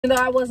Even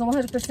though I wasn't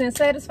 100%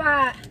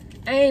 satisfied,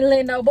 I ain't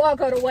letting no boy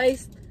go to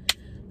waste.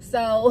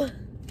 So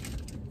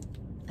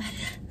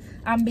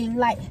I'm being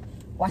like,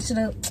 wash it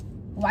up,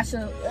 wash it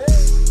up.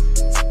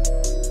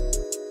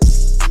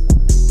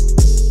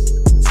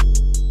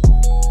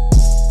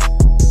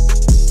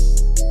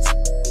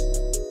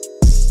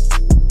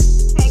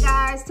 Hey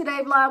guys,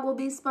 today's vlog will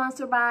be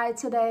sponsored by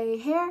Today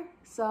Hair.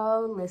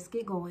 So let's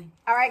get going.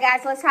 All right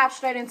guys, let's hop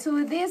straight into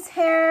it. This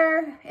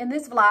hair in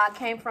this vlog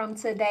came from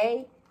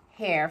Today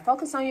Hair.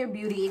 Focus on your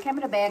beauty. It came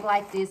in a bag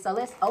like this. So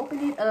let's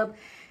open it up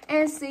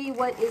and see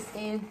what is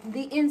in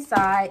the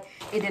inside.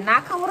 It did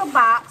not come with a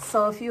box.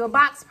 So if you're a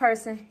box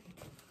person,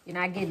 you're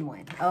not getting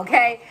one.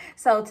 Okay.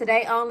 So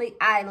today only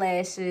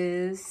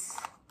eyelashes.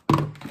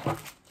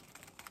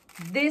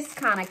 This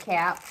kind of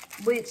cap,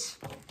 which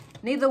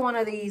neither one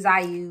of these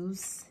I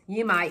use.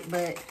 You might,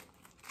 but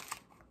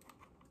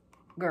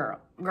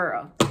girl.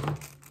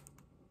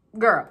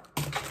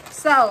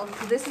 So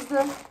this is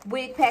the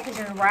wig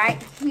packaging right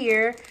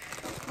here.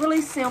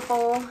 Really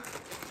simple,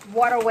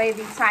 water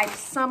wavy type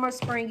summer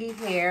springy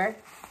hair.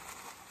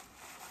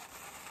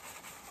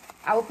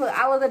 I will put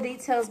all of the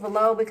details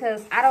below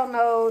because I don't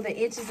know the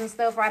inches and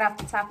stuff right off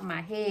the top of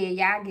my head.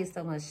 Y'all get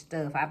so much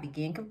stuff, I be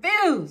getting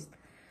confused.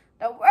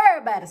 Don't worry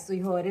about it,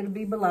 sweetheart. It'll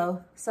be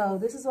below. So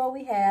this is what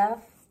we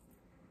have.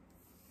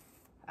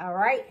 All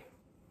right.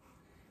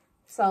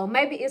 So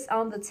maybe it's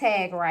on the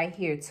tag right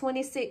here.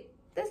 26.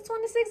 That's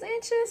 26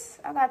 inches.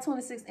 I got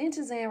 26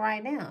 inches in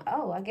right now.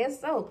 Oh, I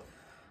guess so.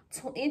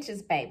 2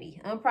 inches,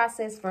 baby.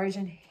 Unprocessed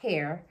virgin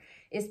hair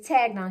is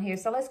tagged on here.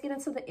 So let's get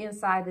into the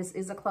inside. This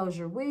is a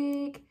closure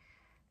wig.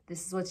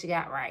 This is what you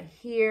got right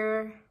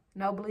here.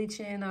 No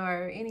bleaching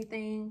or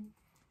anything.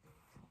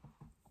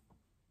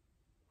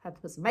 Have to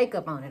put some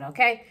makeup on it,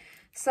 okay?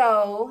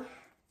 So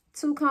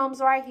 2 combs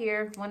right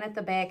here. One at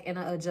the back and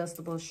an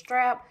adjustable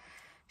strap.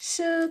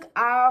 Shug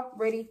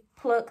already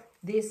plucked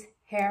this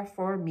hair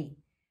for me.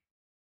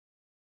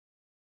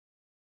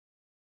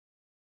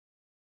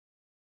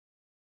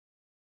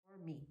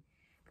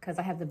 Because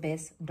I have the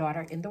best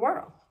daughter in the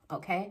world,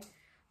 okay?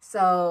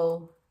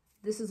 So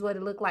this is what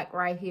it looked like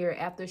right here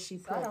after she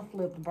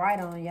flipped bright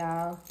on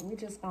y'all. We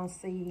just gonna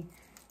see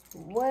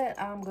what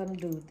I'm gonna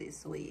do with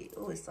this wig.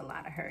 Oh, it's a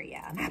lot of hair,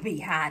 y'all. And I be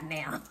hot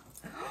now.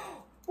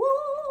 Woo,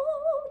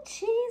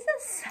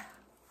 Jesus.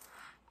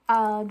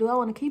 Do I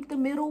want to keep the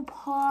middle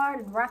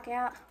part and rock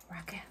out?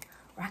 Rock.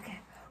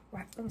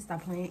 Let me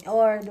stop playing.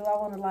 Or do I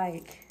want to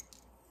like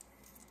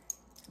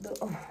do,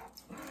 oh,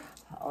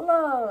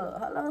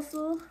 hello,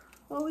 Sue.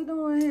 What we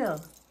doing here?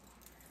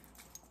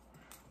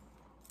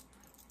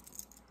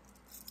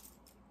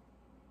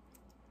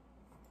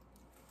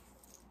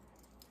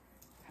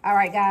 All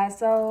right, guys.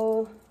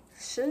 So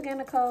Suge and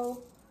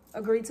Nicole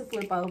agreed to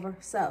flip over.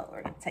 So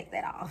we're going to take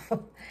that off.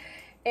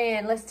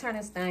 And let's turn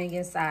this thing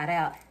inside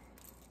out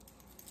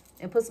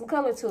and put some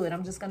color to it.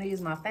 I'm just going to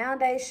use my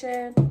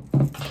foundation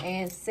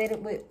and set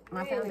it with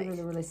my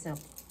foundation. Really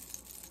simple.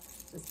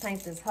 Just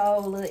paint this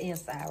whole little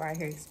inside right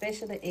here,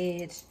 especially the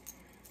edge.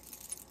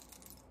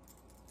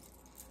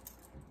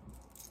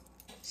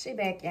 She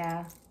back,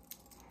 y'all.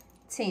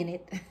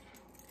 Tinted.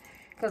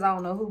 Because I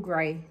don't know who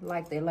gray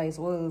like that lace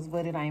was,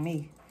 but it ain't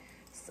me.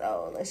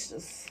 So let's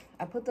just,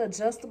 I put the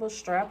adjustable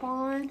strap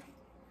on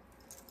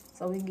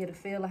so we can get a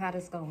feel of how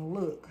this going to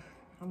look.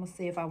 I'm going to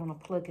see if I want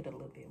to pluck it a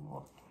little bit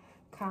more.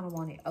 Kind of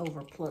want it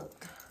over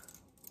plucked.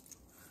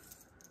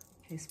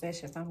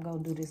 Especially if I'm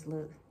going to do this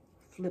little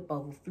flip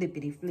over,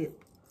 flippity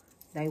flip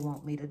they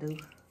want me to do.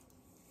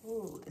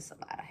 Ooh, this a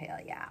lot of hair,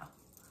 y'all.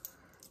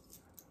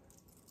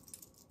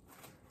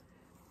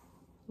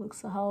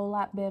 Looks a whole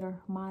lot better,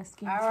 my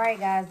skin. All right,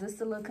 guys, this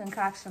is a little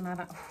concoction. I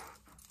don't...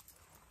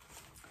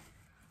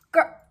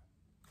 Girl.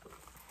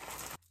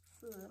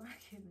 Am I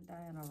giving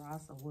Diana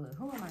Ross or what?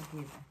 Who am I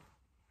giving?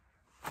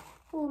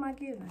 Who am I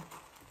giving?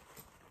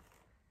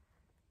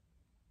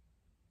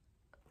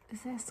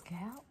 Is that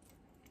scalp?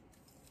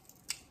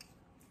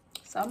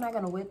 So I'm not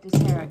going to wet this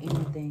hair or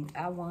anything.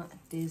 I want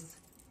this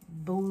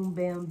boom,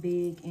 bam,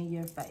 big in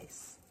your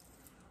face.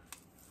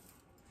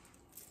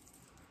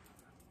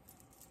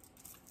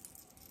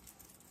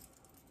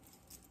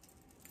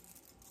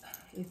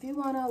 If you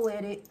want to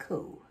wet it,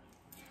 cool.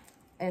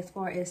 As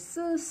far as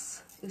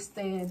sis, it's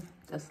staying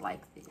just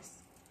like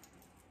this.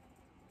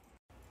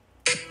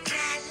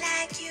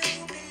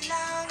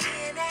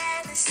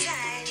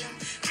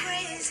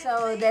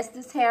 So that's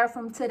this hair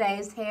from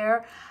Today's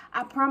Hair.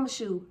 I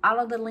promise you, all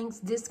of the links,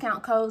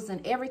 discount codes,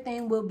 and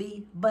everything will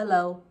be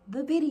below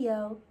the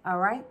video. All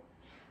right,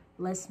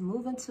 let's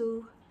move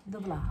into the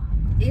vlog.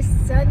 It's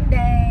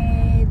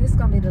Sunday. This is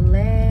gonna be the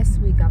last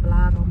week I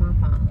vlog on my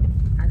phone.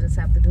 I just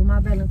have to do my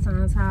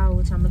Valentine's haul,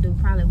 which I'm gonna do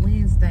probably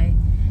Wednesday.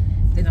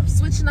 Then I'm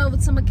switching over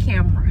to my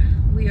camera.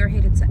 We are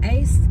headed to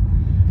Ace,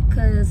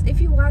 because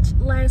if you watched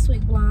last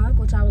week's vlog,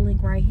 which I will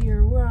link right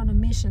here, we're on a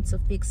mission to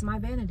fix my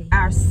vanity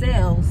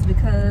ourselves,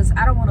 because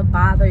I don't want to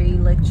bother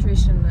an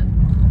electrician.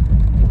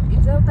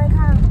 Is that what they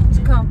call it?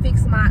 To come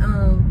fix my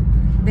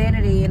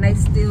vanity, and they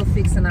still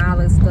fixing all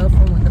this stuff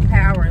from when the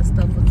power and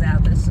stuff was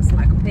out. That's just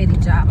like a petty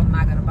job I'm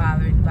not gonna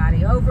bother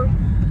anybody over.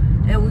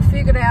 And we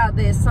figured out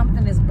that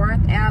something is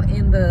burnt out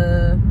in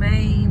the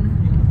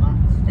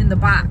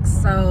box.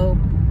 So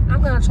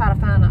I'm gonna try to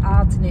find an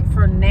alternate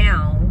for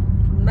now.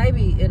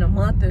 Maybe in a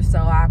month or so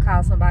I'll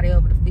call somebody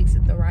over to fix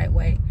it the right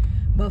way.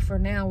 But for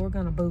now, we're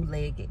gonna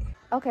bootleg it.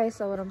 Okay,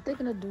 so what I'm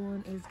thinking of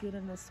doing is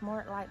getting the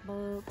smart light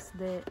bulbs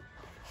that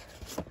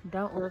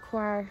don't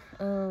require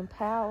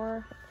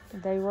power.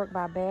 They work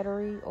by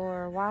battery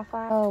or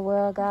Wi-Fi. Oh,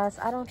 well, guys,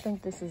 I don't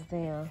think this is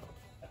them.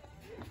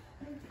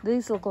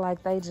 These look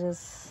like they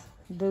just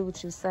do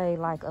what you say,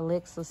 like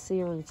Alexa,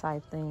 Siri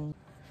type thing.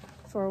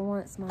 For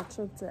once, my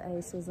trip to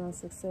Ace was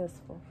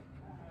unsuccessful.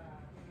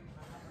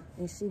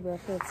 And she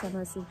back here telling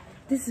us,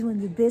 this is one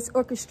of the best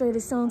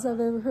orchestrated songs I've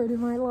ever heard in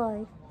my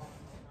life.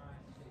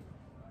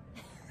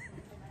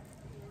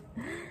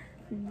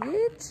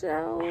 Get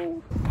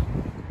yo.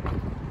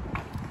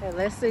 Okay,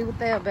 let's see what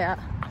they're about.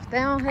 If they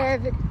don't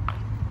have it,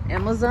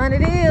 Amazon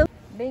it is.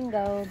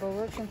 Bingo, but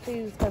we're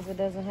confused because it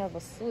doesn't have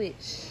a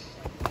switch.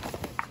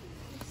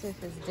 Let's see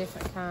if it's a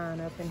different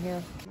kind up in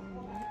here.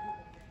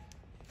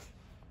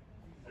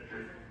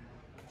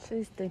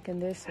 She's thinking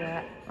this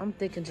right. I'm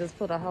thinking just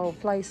put a whole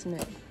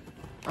placement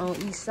on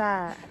each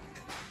side.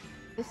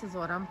 This is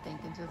what I'm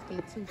thinking. Just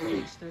get 2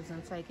 fixtures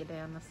and take it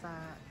down the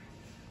side.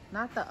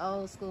 Not the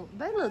old school.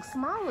 They look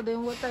smaller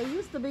than what they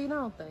used to be,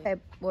 don't they?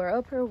 Okay, we're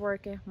up here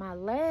working. My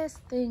last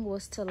thing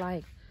was to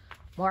like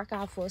mark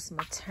out for some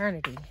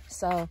maternity.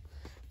 So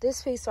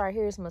this piece right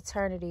here is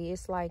maternity.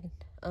 It's like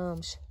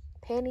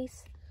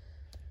pennies.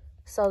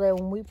 So that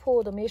when we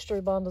pull the mystery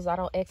bundles, I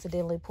don't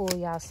accidentally pull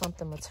y'all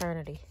something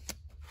maternity.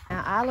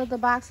 Now all of the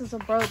boxes are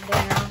broke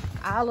down.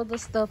 All of the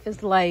stuff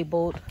is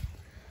labeled.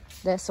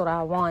 That's what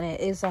I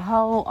wanted. It's a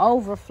whole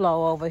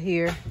overflow over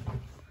here.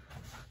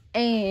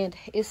 And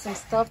it's some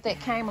stuff that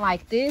came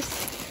like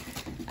this.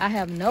 I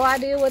have no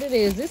idea what it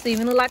is. This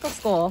even look like a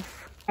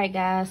scarf. All right,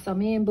 guys. So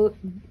me and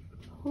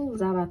who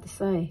was I about to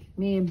say?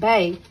 Me and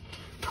Bae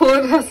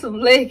pulled her some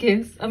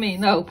leggings.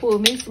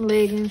 Pulled me some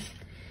leggings.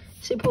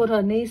 She pulled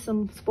her niece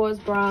some sports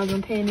bras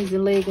and panties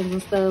and leggings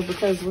and stuff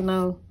because we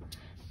know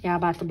y'all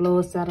about to blow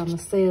us out on the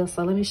sale.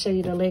 So let me show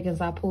you the leggings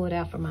I pulled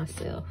out for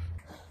myself.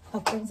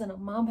 Okay, in a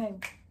mom baby.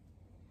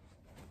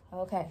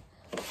 Okay,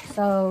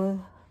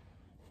 so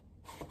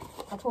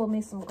I pulled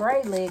me some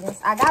gray leggings.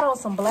 I got on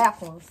some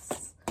black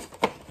ones.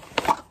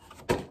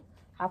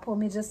 I pulled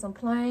me just some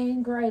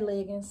plain gray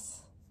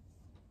leggings.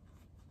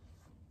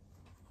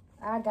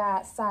 I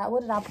got size, what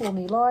did I pull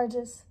me?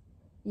 Larges?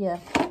 Yeah,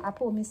 I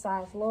pulled me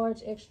size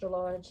large, extra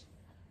large.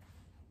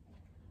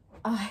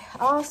 I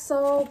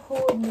also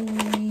pulled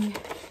me,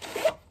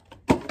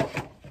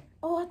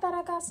 oh, I thought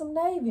I got some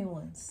navy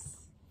ones.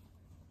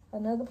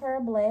 Another pair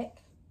of black.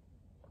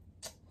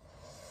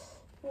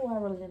 Oh, I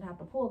really didn't have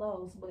to pull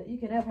those, but you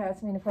can never have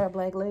too many pair of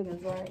black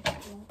leggings, right?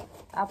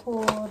 I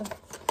pulled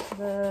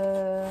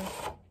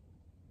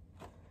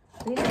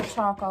these are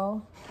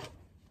charcoal.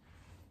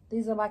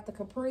 These are like the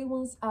capri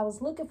ones. I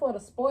was looking for the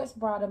sports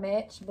bra to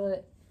match,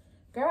 but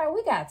girl,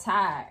 we got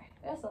tired.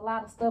 That's a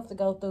lot of stuff to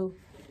go through.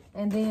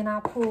 And then I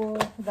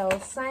pulled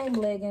those same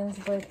leggings,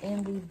 but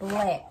in the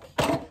black.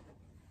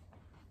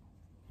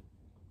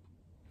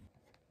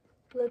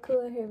 Look who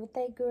in here with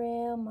their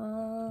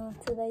grandma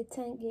till they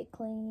tank get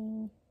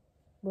clean.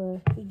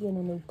 Well, he getting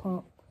a new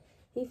pump.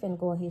 He finna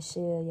go in his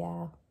shell,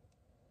 y'all.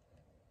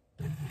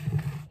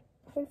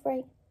 Free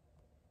Frank.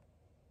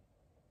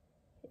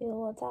 You don't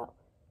want to talk?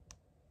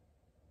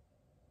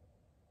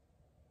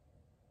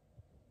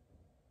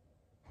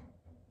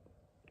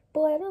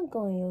 Boy, don't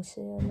go in your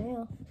shell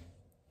now.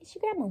 It's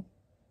your grandma.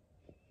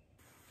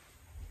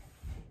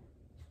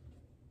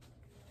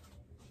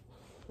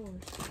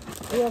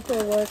 You up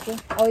here working?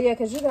 Oh yeah,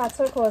 because you got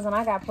turquoise and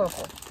I got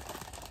purple.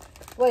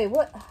 Wait,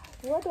 what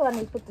do I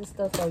need to put this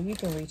stuff so you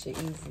can reach it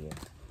easier?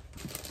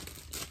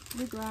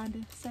 We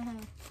grinding. Say hi.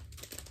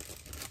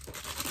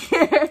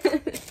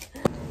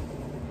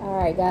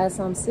 Alright guys,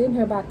 so I'm sitting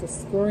here about to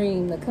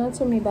scream. The Come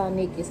To Me by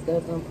Nikki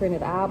stuff and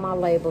printed all my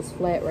labels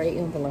flat rate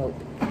envelope.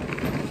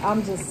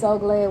 I'm just so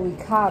glad we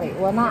caught it.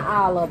 Well, not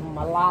all of them,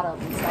 a lot of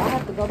them. So I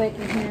have to go back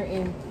in here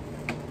and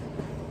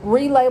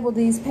relabel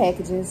these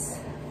packages.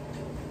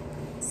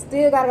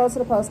 Still gotta go to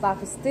the post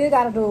office. Still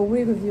gotta do a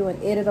wig review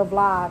and edit a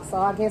vlog. So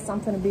I guess I'm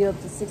gonna be up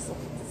to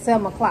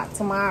 7 o'clock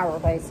tomorrow,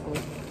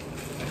 basically.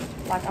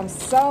 Like, I'm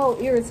so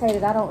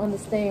irritated. I don't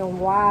understand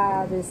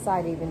why this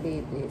site even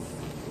did this.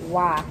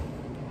 Why?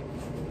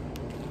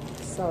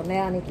 So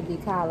now I need to be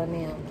calling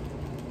them.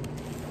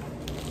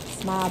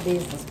 Small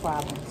business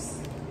problems.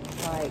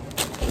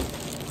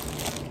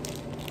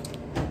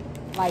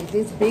 Like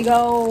this big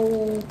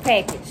old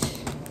package.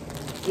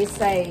 It's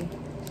a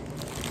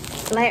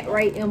flat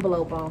rate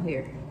envelope on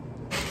here.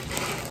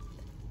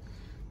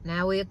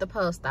 Now we're at the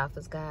post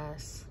office,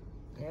 guys.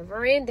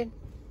 Never ending.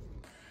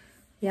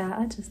 Yeah,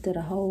 I just did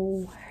a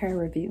whole hair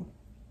review.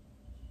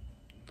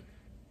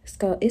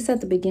 It's at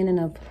the beginning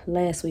of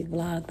last week's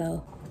vlog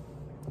though.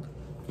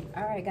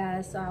 All right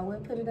guys, so I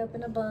went and put it up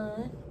in a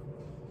bun.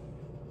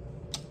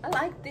 I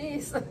like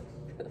this.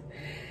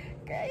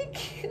 Okay,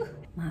 cute.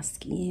 My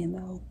skin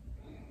though.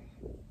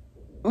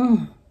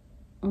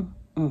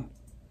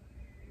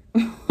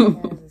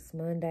 Guys, it's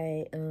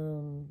Monday.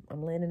 I'm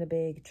laying in the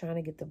bed trying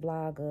to get the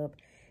vlog up.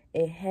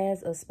 It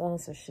has a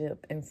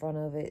sponsorship in front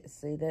of it.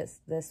 See,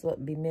 that's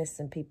what be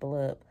messing people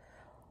up.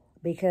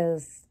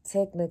 Because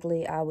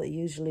technically, I would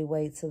usually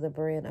wait till the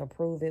brand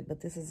approve it,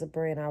 but this is a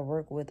brand I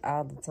work with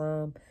all the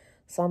time.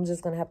 So I'm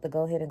just going to have to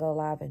go ahead and go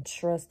live and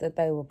trust that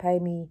they will pay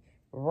me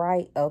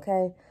right,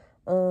 okay?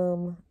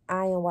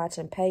 I am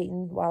watching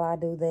Peyton while I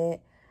do that.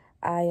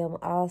 I am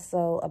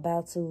also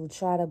about to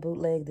try to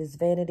bootleg this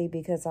vanity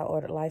because I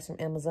ordered lights from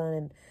Amazon,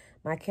 and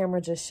my camera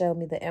just showed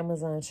me the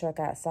Amazon truck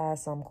outside,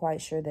 so I'm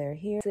quite sure they're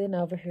here. Sitting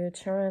over here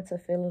trying to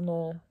fill in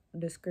the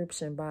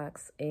description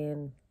box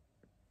and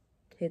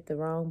hit the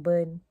wrong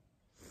button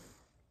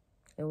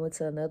and went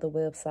to another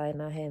website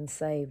and I hadn't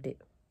saved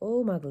it.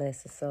 Oh, my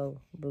glasses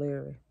so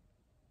blurry.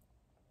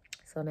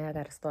 So now I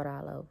got to start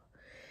all over.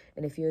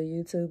 And if you're a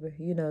YouTuber,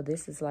 you know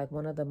this is like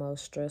one of the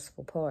most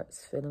stressful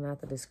parts, filling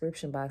out the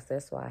description box.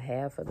 That's why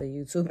half of the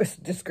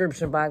YouTubers'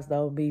 description box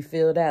don't be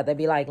filled out. They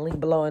be like link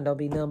below and don't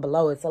be none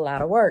below. It's a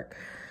lot of work.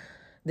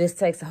 This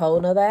takes a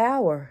whole nother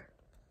hour.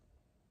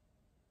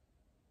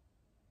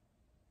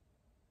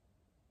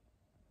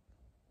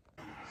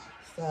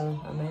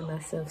 So I made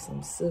myself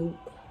some soup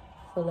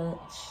for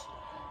lunch.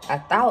 I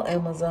thought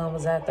Amazon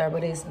was out there,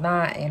 but it's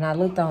not. And I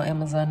looked on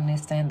Amazon and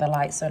it's saying the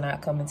lights are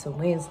not coming till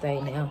Wednesday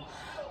now,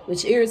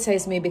 which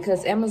irritates me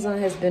because Amazon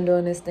has been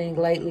doing this thing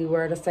lately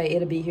where it'll say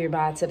it'll be here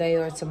by today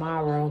or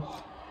tomorrow.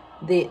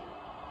 Can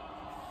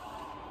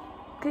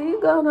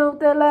you go on with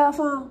that loud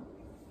phone?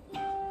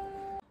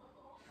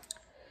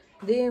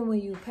 Then when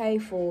you pay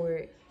for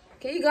it,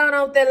 can you go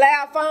on with that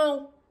loud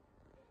phone?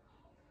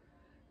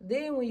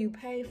 Then when you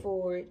pay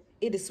for it,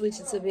 it'll switch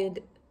it to being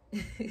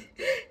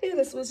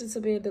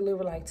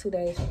delivered like 2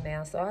 days from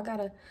now.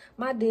 So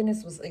my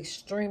dentist was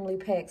extremely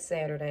packed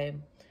Saturday.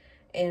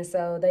 And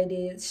so they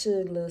did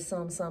Suge little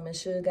something. And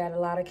Suge got a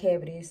lot of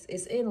cavities.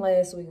 It's in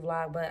last week's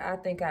vlog, but I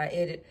think I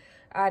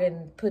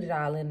didn't put it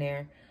all in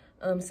there.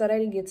 So they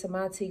didn't get to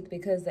my teeth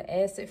because the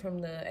acid from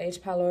the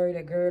PYLORI,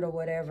 the GERD or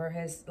whatever,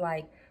 has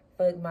like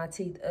fucked my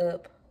teeth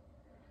up.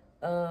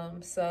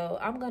 So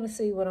I'm going to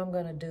see what I'm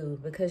going to do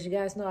because you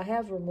guys know I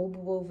have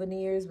removable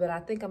veneers, but I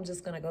think I'm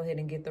just going to go ahead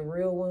and get the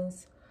real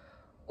ones.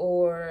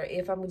 Or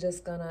if I'm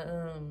just going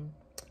to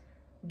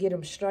get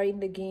them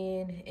straightened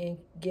again and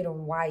get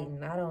them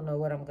whitened. I don't know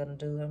what I'm going to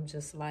do. I'm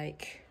just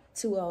like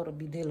too old to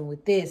be dealing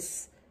with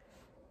this.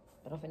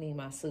 But I'm going to need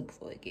my soup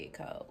before it get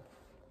cold.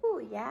 Oh,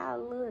 y'all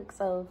look.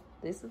 So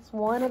this is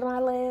one of my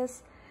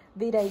last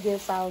V-Day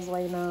gifts I was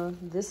waiting on.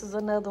 This is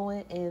another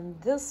one, and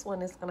this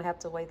one is gonna have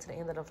to wait to the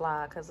end of the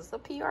vlog because it's a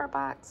PR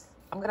box.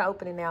 I'm gonna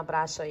open it now, but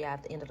I'll show you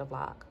at the end of the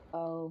vlog.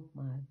 Oh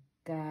my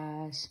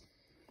gosh,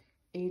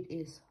 it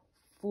is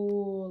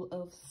full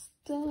of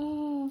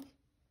stuff.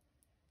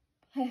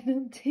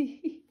 Platinum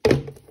tea.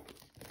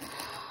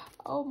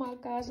 Oh my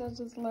gosh, I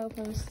just love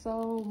her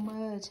so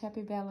much.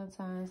 Happy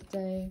Valentine's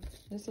Day.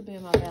 This will be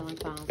my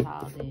Valentine's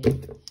holiday.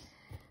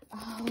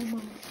 Oh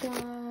my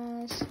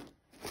gosh.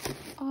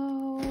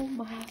 Oh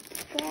my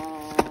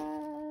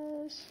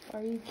gosh.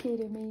 Are you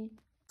kidding me?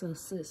 So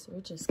sis, we're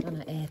just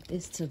gonna add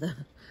this to the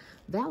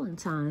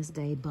Valentine's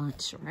Day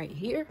bunch right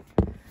here.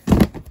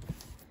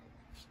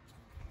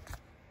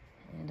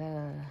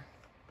 And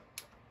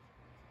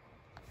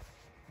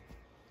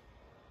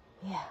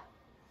yeah,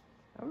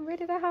 I'm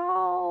ready to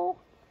haul.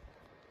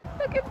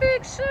 Look at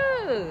Big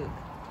Shug.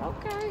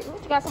 Okay,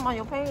 what you got some on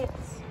your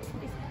pants?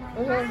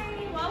 Okay.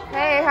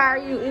 Hey, how are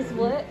you? It's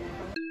what?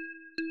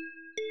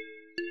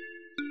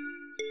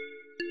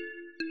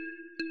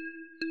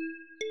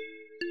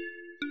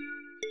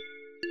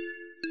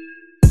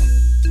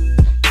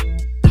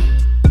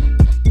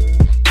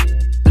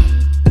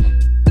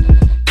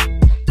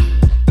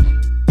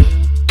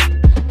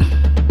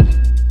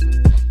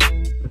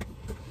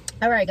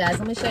 All right, guys,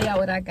 let me show y'all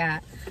what I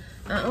got.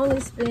 I only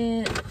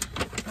spent,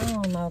 I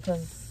don't know,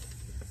 because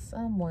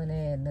someone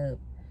adding up.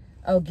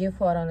 Oh, gift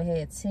card only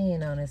had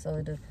 10 on it. So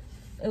it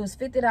was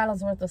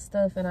 $50 worth of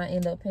stuff, and I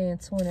ended up paying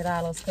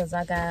 $20 because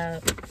I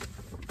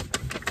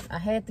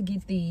had to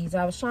get these.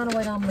 I was trying to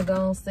wait on them to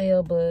go on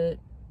sale, but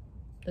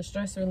the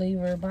stress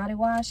reliever body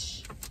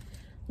wash,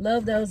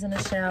 love those in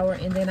the shower.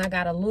 And then I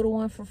got a little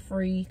one for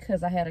free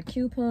because I had a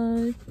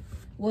coupon.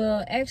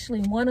 Well,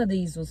 actually, one of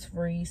these was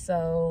free,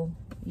 so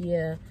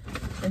yeah.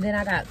 And then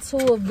I got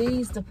 2 of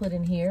these to put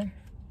in here,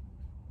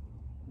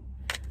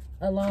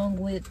 along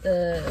with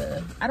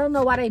the, I don't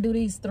know why they do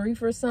these 3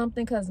 for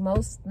something, because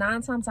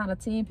 9 times out of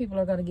 10 people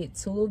are going to get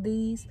 2 of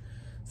these,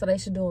 so they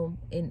should do them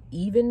in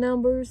even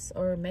numbers,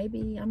 or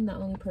maybe I'm the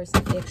only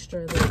person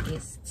extra that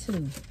gets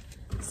 2.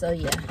 So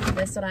yeah,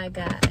 that's what I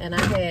got. And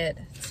I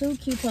had 2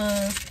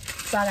 coupons,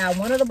 so I got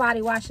one of the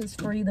body washes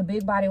free, the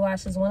big body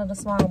washes, one of the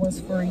smaller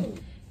ones free,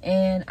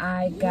 and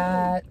I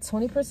got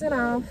 20%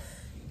 off.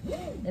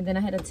 And then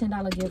I had a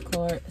 $10 gift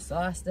card, so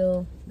I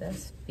still,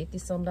 that's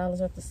 $50-some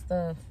worth of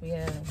stuff.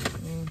 Yeah.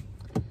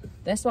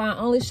 That's why I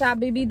only shop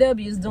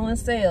BBW's doing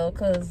sale,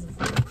 because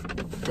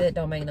that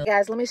don't make no.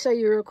 Guys, let me show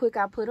you real quick.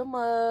 I put them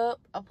up.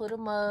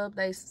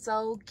 They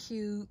so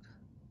cute.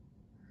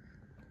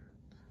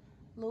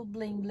 Little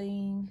bling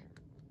bling.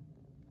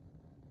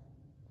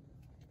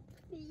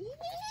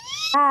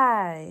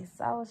 Guys,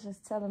 I was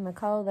just telling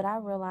Nicole that I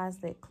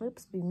realized that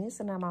clips be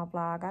missing on my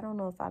blog. I don't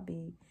know if I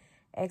be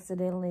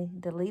accidentally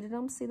deleted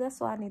them. See,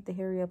 that's why I need to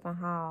hurry up and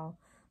haul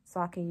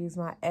so I can use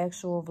my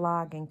actual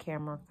vlogging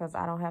camera, because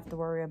I don't have to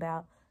worry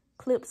about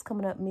clips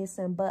coming up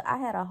missing. But I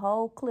had a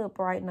whole clip,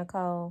 right,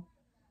 Nicole?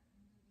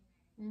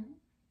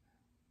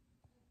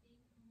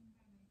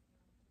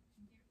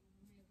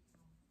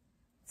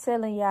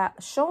 Telling y'all,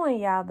 showing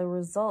y'all the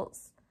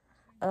results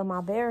of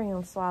my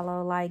barium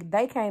swallow. Like,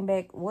 they came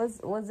back, was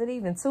it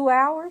even 2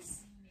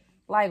 hours?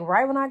 Like,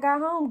 right when I got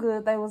home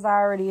good, they was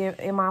already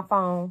in my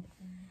phone.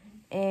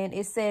 And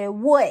it said,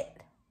 what?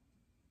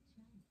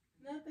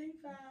 Nothing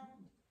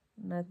found.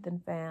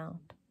 Nothing found.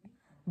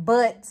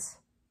 But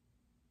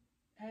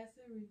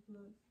Acid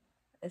reflux.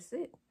 that's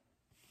it.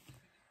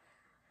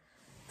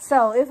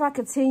 So if I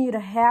continue to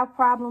have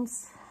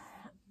problems,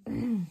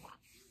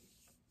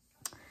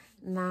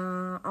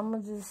 nah, I'ma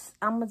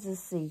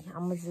just see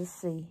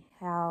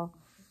how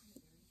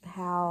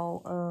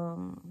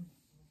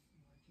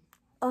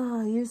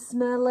oh, you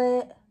smell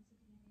it?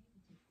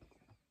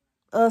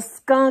 A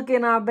skunk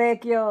in our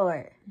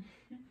backyard.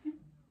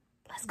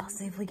 Let's go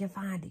see if we can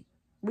find it.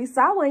 We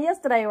saw one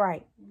yesterday,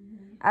 right?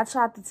 I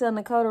tried to tell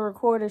Nicole to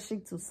record it. She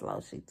too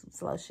slow.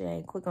 She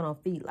ain't quick on her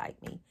feet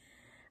like me.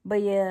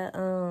 But yeah,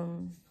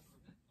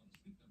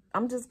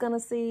 I'm just gonna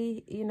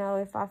see, you know,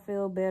 if I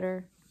feel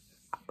better.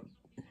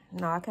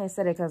 No, I can't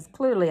say that because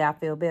clearly I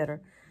feel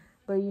better.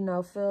 But, you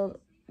know, feel,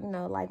 you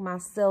know, like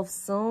myself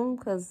soon,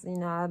 because, you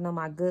know, I know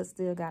my gut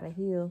still gotta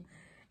heal.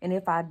 And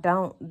if I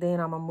don't, then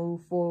I'm gonna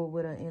move forward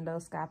with an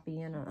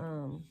endoscopy and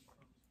a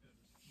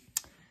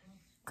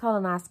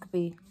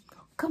colonoscopy.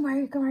 Come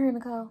right here,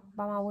 Nicole,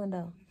 by my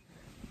window.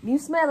 You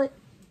smell it.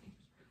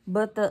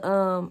 But the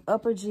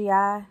upper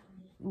GI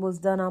was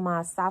done on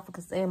my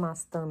esophagus and my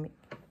stomach.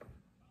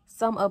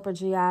 Some upper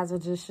GIs are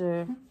just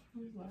sure.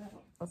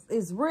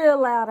 It's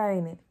real loud,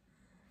 ain't it?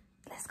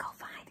 Let's go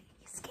find it.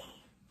 You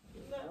scared?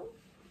 No.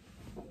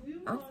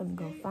 I'm finna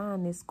go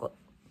find this.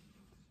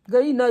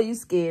 Girl, you know you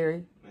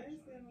scary. I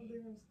ain't saying no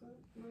damn stuff.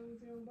 No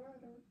damn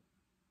bother.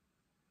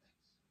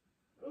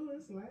 Oh,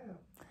 it's loud.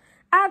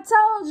 I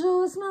told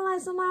you it smelled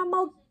like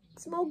somebody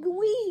smoking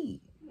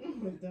weed.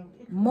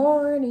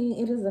 Morning.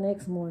 It is the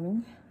next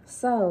morning.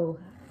 So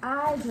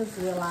I just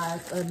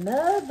realized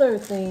another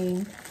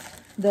thing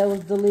that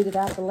was deleted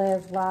out the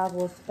last vlog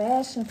was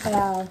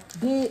FashionPhile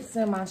did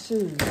send my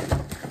shoes.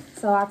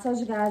 So I told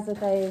you guys that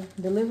they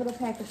delivered a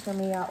package for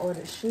me. I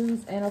ordered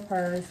shoes and a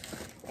purse,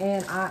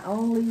 and I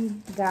only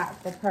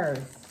got the purse.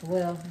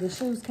 Well, the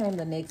shoes came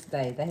the next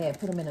day. They had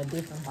put them in a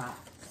different box.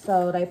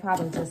 So they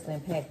probably just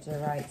didn't package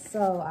it right.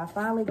 So I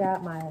finally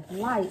got my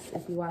lights,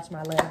 if you watch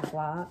my last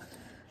vlog,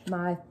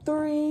 my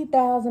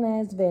 3,000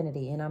 ass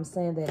vanity. And I'm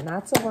saying that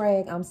not to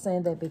brag. I'm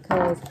saying that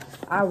because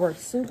I worked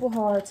super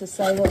hard to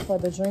save up for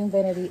the dream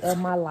vanity of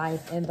my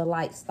life, and the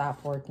lights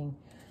stopped working.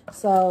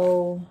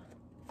 So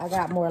I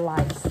got more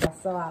lights.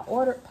 So I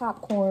ordered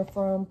popcorn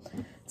from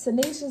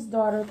Tanisha's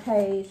daughter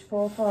Paige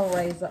for a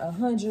fundraiser,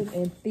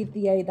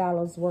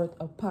 $158 worth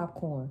of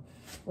popcorn.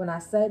 When I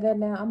say that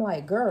now, I'm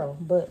like, girl,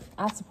 but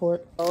I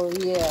support. Oh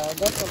yeah,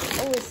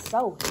 it's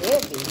so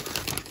heavy.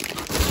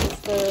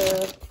 It's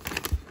the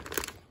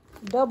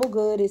double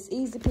good. It's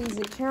easy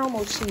peasy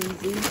caramel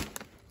cheesy.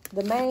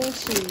 The main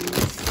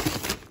cheese.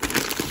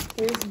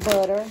 Here's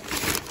butter.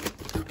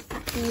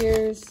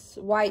 Here's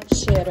white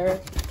cheddar.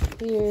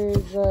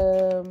 Here's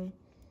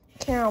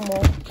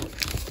caramel.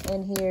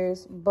 And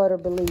here's butter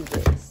believe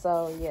it.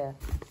 So yeah.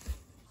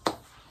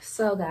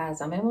 So guys,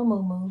 I'm at my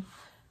moo-moo.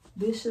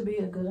 This should be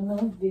a good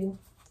enough view.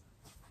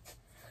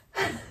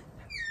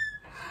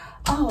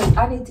 Oh,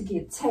 I need to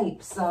get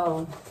tape.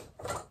 So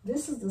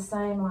this is the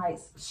same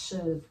lights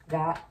Shu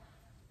got.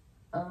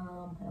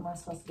 Am I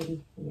supposed to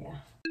be? Yeah.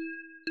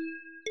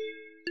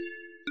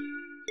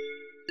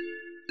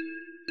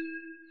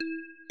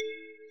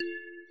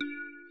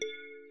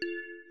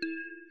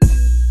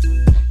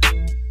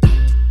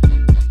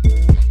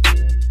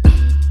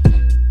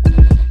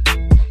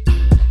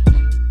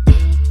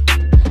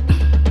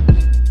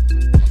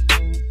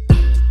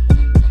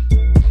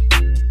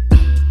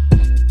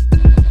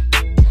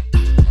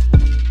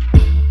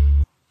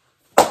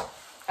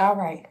 All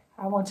right.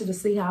 I want you to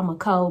see how I'm a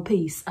cold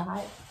piece. All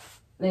right.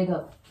 There you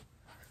go.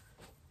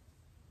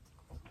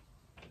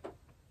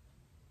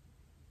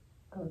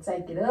 Gonna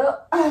take it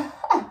up.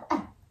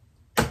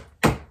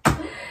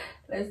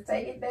 Let's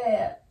take it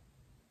down.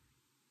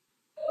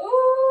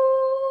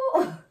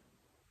 Ooh.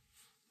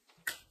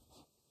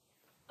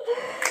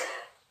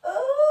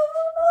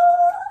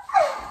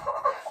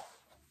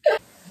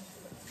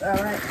 All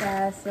right,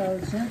 guys. So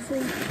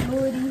Gentle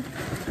Fluidity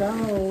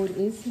Gold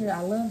is here.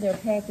 I love their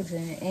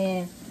packaging,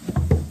 and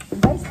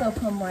they still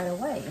come right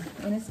away,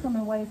 and it's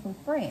coming away from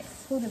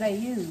France. Who do they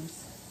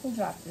use? Who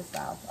dropped this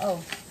off?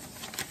 Oh,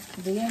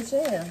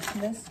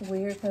 DHL. That's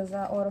weird because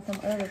I order from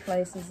other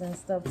places and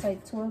stuff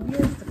take 12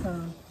 years to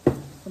come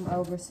from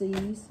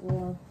overseas.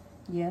 Well,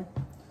 yeah,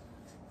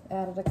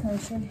 out of the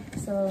country.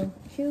 So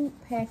cute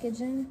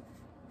packaging.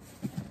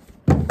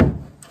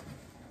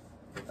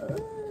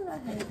 I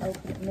hate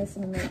opening,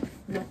 messing with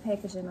my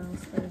packaging on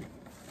stuff.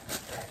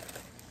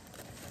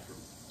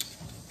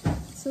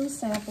 2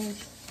 samples,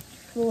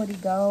 Fluidity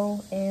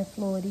Gold and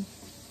Fluidity.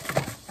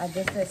 I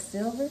guess that's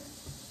silver.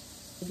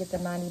 You get the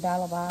 $90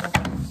 bottle.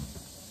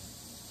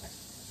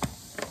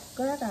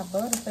 Girl, I got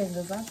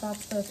butterfingers. I got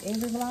stuff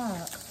every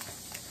vlog.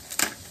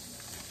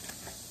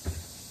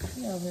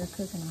 She over here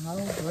cooking a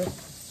whole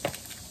breakfast.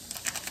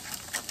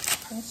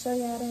 Can I show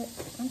y'all that?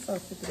 I'm so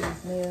sick of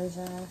these nails,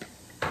 y'all.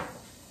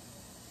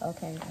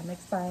 Okay, I'm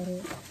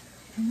excited.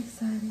 I'm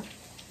excited.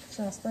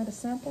 Should I spread a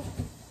sample?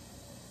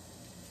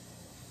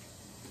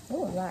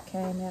 Oh, a lot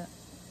came out.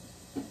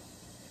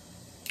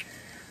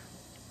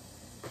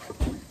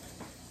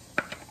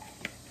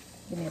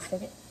 Give me a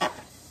second.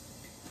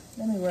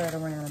 Let me wear it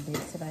around a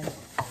bit today.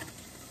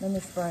 Let me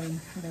spray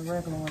the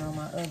regular one on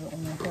my other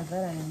one because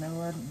that ain't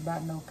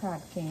about no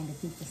cotton candy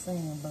people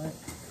saying, but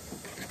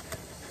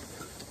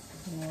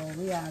yeah,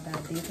 we all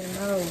got different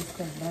nose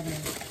because baby,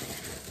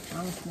 I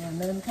don't smell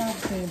nothing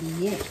cotton candy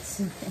yet.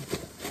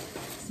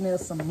 Smell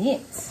some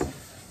mint.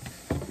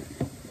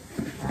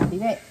 I'll be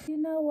back. You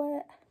know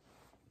what?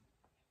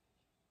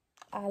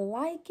 I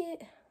like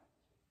it.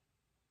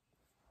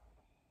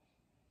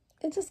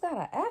 It just got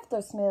an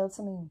after smell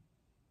to me.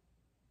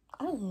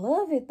 I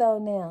love it though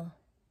now.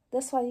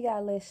 That's why you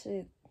gotta let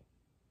shit.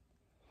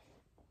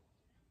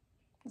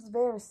 It's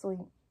very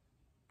sweet.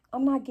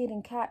 I'm not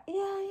getting cotton. Yeah,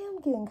 I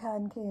am getting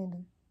cotton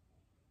candy.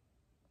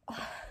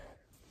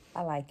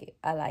 I like it.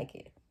 I like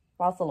it.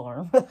 False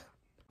alarm.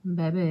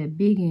 Baby,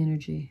 big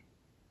energy.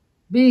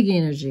 Big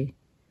energy.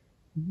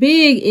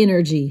 Big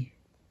energy.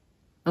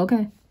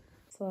 Okay.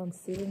 So I'm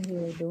sitting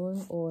here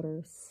doing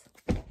orders.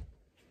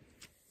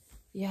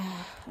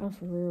 Yeah, I'm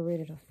for real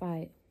ready to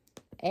fight.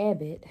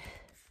 Abbott,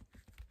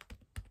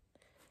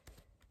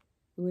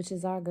 which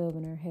is our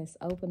governor, has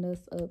opened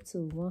us up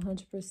to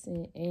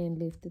 100% and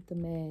lifted the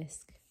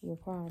mask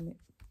requirement.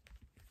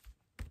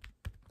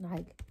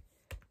 Like,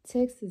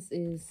 Texas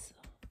is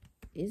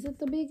it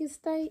the biggest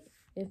state?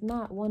 If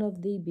not, one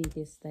of the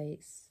biggest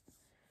states.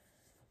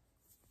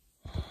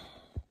 I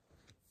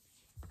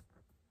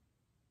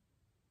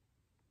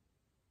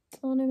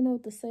don't even know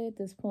what to say at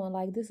this point.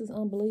 Like, this is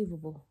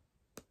unbelievable.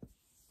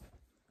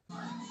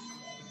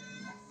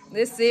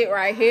 This it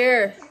right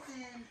here.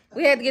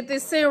 We had to get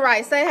this scent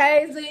right. Say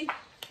hey, Z.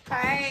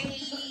 Hey.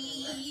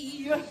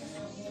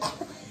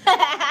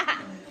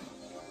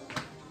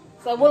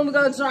 So when we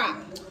gonna drop?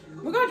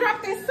 We're gonna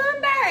drop this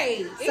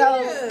Sunday.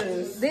 So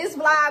this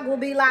vlog will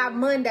be live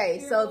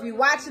Monday. So if you're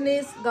watching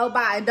this, go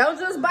buy it. Don't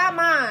just buy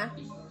mine.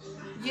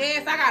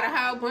 Yes, I got a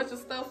whole bunch of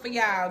stuff for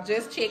y'all.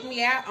 Just check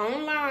me out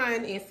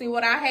online and see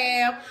what I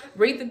have.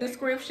 Read the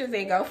descriptions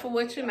and go for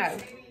what you know.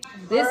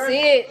 This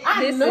it.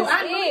 I knew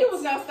you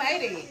was gonna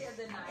say that.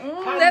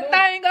 That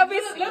thing gonna be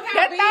thinking.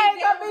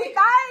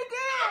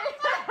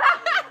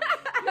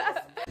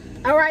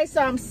 All right,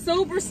 so I'm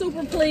super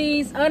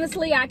pleased.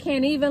 Honestly, I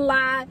can't even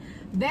lie.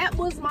 That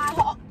was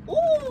my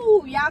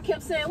ooh, y'all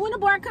kept saying when the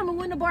bar coming,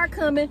 when the bar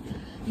coming.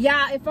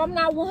 Y'all, if I'm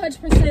not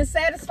 100%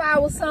 satisfied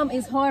with something,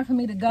 it's hard for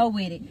me to go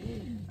with it.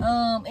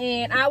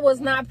 And I was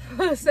not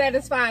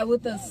satisfied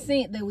with the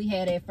scent that we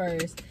had at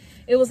first.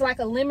 It was like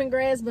a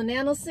lemongrass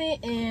banana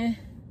scent, and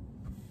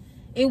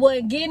it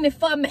wasn't getting it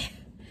for me.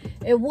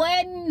 It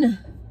wasn't.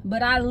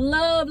 But I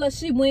love that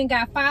she went and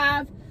got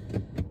 5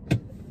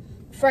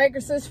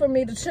 fragrances for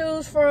me to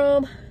choose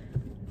from.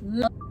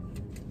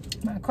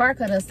 My car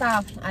cut us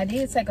off. I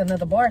did take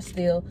another bar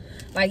still.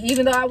 Like,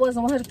 even though I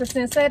wasn't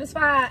 100%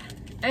 satisfied,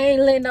 I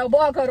ain't letting no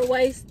bar go to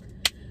waste.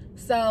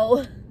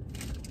 So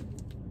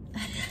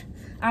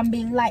I'm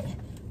being like,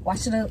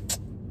 wash it up.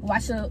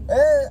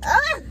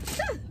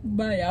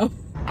 Bye, y'all.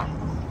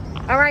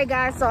 All right,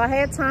 guys, so I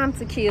had time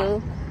to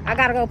kill. I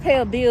gotta go pay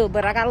a bill,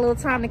 but I got a little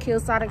time to kill,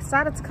 so I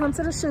decided to come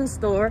to the shoe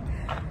store.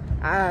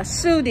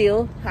 Shu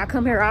Deal. I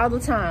come here all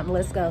the time.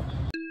 Let's go.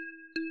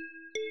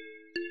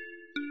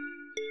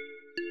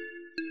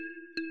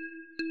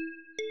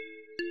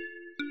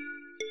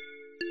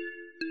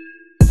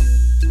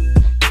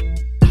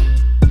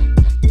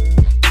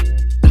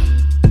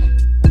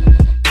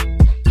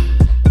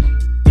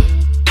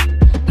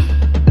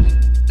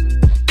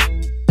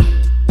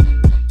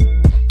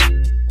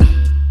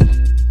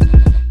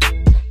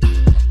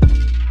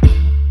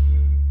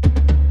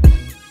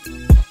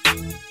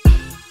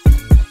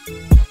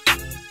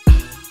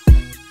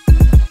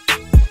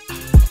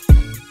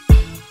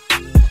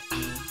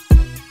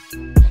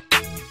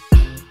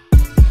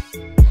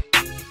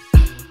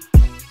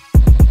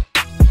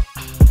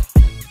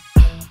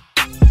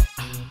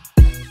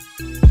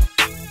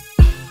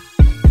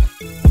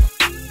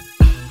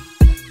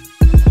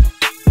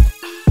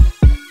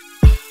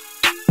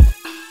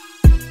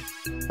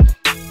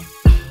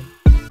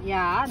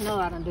 Yeah, I know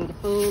I done do the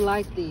food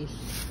like this.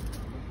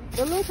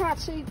 But look how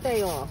cheap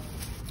they are.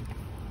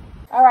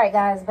 All right,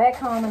 guys, back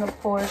home, and of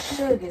course,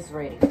 Suge is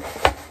ready.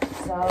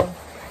 So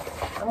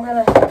I'm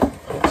gonna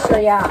show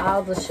y'all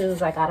all the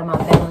shoes I got on my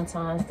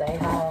Valentine's Day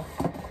haul.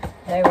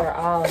 They were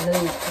all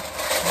new,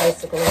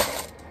 basically.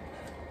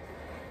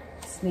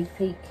 Sneak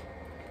peek.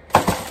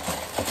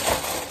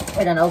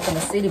 We done opened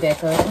the city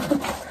back up.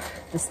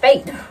 The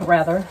state,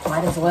 rather.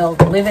 Might as well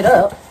live it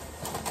up.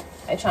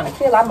 They trying to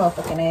kill our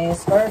motherfucking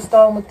ass. First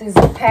on with this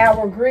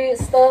power grid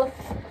stuff,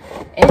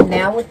 and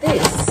now with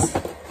this.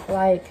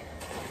 Like,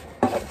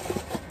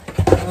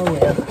 oh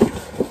well.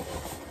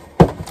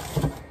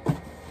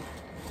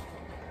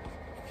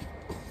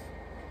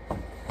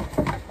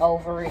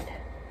 Over it.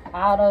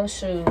 All those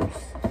shoes.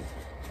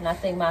 And I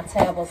think my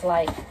tab was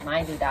like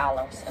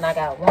 $90. And I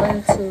got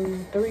 1,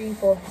 2, 3,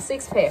 4,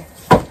 6 pair.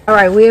 All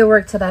right, we at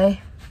work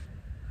today.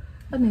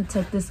 Let me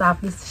take this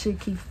off. This shit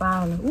keep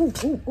falling. Ooh,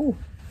 ooh, ooh.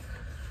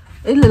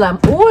 It look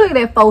like, ooh, look at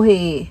that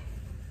forehead.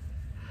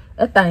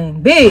 That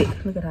thing big.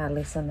 Look at how it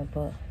looks on the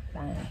butt.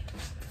 Dang.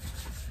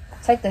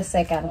 Take that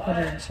sack out and put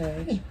it in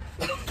church.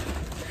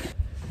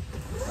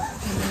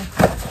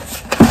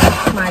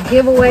 My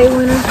giveaway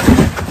winner.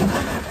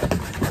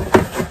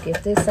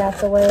 Get this out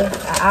the way.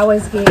 I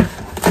always get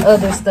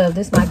other stuff.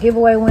 This is my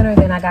giveaway winner.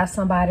 Then I got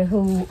somebody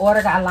who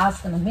order got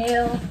lost in the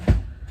mail.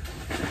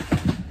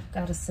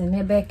 Gotta send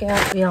that back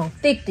out. We on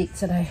thick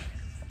today.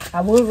 I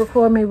will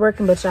record me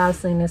working, but y'all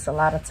seen this a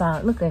lot of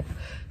times. Look at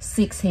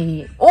 6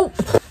 head. Oh,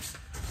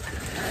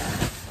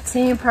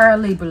 10 pair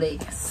of Libra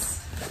legs.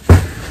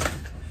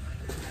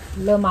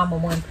 Little mama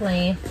wasn't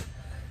playing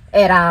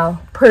at all.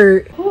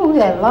 Purred. Ooh, we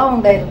had a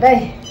long day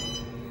today.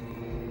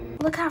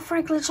 Look how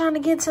Franklin trying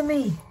to get to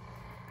me.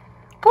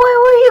 Boy,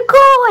 where you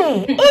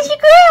going? It's your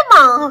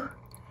grandma.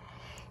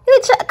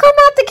 Come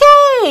out the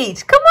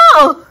cage. Come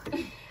on.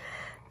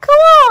 Come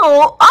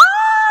on.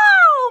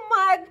 Oh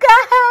my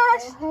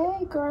gosh. Oh,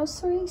 hey,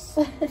 groceries.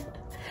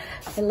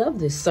 I love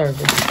this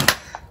service.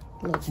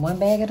 Look, one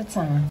bag at a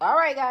time. All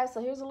right, guys.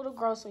 So here's a little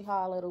grocery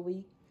haul of the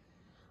week.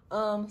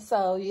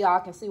 So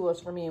y'all can see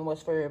what's for me and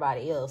what's for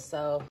everybody else.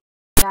 So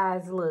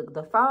guys, look,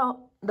 the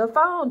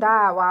phone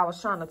died while I was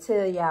trying to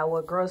tell y'all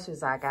what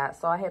groceries I got.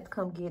 So I had to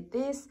come get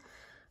this.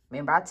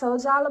 Remember, I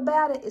told y'all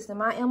about it. It's in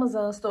my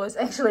Amazon store. It's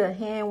actually a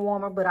hand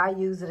warmer, but I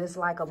use it as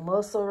like a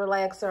muscle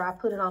relaxer. I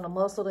put it on a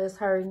muscle that's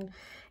hurting,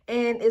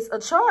 and it's a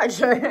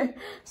charger.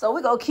 So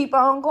we're going to keep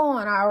on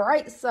going, all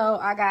right? So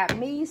I got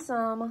me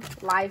some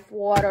Life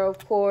Water,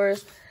 of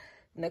course.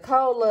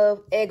 Nicole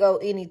loves Eggo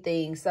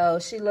anything. So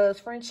she loves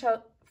French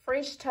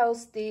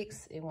toast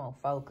sticks. It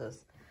won't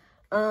focus.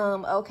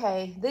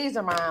 Okay, these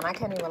are mine. I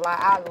can't even lie.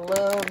 I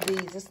love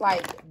these. It's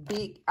like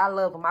big. I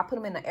love them. I put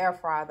them in the air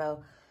fryer,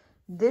 though.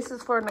 This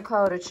is for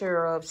Nicole to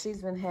cheer up.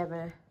 She's been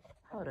having,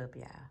 hold up,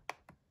 y'all.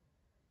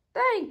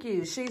 Thank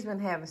you. She's been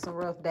having some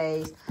rough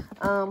days.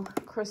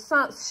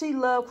 Croissants. She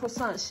loves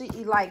croissants. She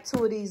eat like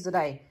 2 of these a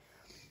day.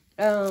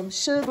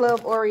 Should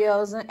love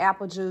Oreos and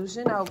apple juice.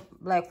 You know,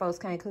 black folks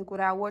can't cook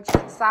without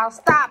Worcestershire sauce.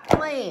 Stop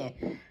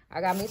playing.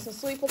 I got me some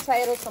sweet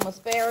potatoes, some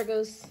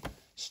asparagus,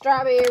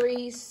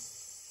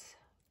 strawberries,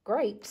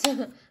 grapes.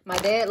 My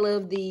dad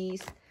loved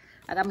these.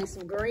 I got me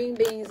some green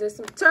beans and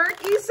some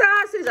turkey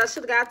sausage. I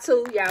should have got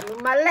 2. Y'all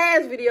remember my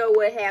last video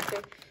what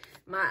happened.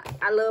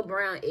 I love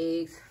brown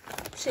eggs.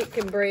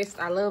 Chicken breast.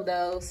 I love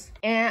those.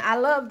 And I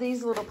love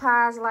these little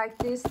pies like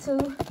this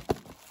too.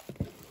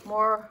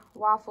 More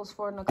waffles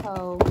for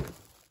Nicole.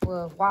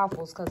 Well,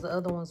 waffles because the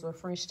other ones were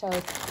French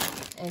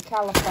toast. And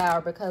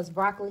cauliflower because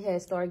broccoli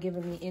has started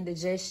giving me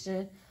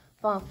indigestion.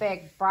 Fun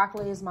fact,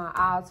 broccoli is my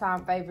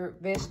all-time favorite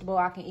vegetable.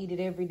 I can eat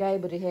it every day,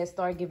 but it has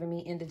started giving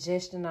me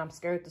indigestion. I'm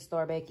scared to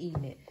start back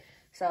eating it.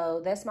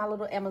 So that's my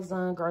little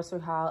Amazon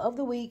grocery haul of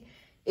the week.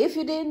 If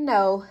you didn't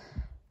know,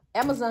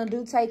 Amazon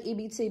do take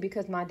EBT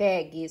because my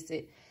dad gets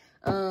it.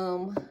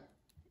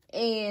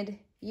 And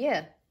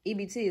yeah,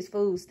 EBT is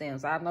food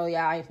stamps. I know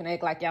y'all ain't finna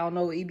act like y'all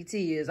know what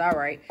EBT is. All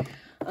right.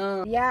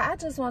 Yeah, I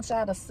just want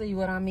y'all to see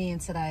what I'm in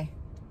today.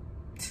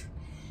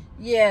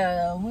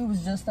 Yeah, we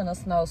was just in a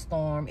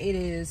snowstorm. It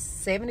is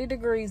 70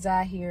 degrees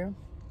out here.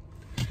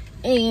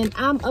 And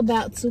I'm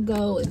about to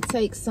go and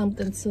take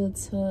something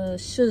to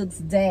Suge's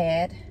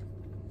dad.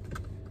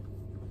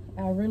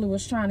 I really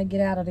was trying to get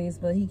out of this,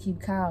 but he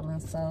keep calling,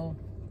 so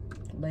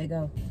there you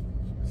go.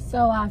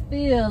 So I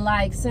feel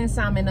like since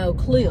I'm in Oak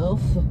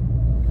Cliff,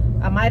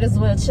 I might as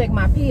well check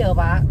my P.O.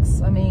 box.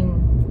 I mean,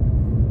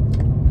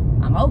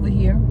 I'm over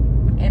here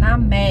and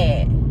I'm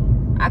mad.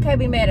 I can't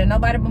be mad at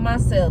nobody but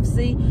myself.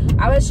 See,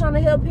 I was trying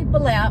to help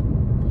people out.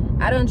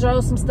 I done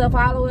drove some stuff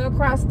all the way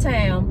across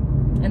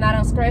town, and I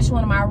done scratched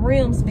one of my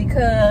rims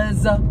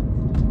because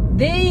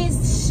these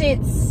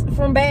shits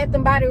from Bath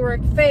and Body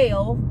Works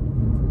fell,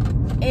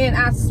 and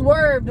I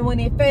swerved when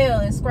it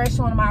fell and scratched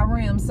one of my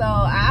rims. So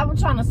I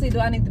was trying to see, do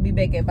I need to be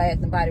back at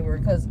Bath and Body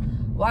Works? Because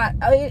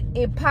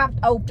it popped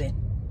open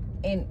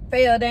and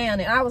fell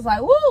down, and I was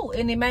like, woo,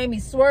 and it made me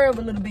swerve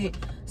a little bit.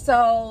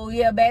 So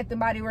yeah, Bath and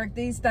Body Works,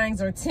 these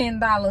things are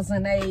 $10,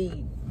 and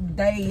they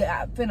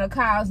finna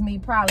cost me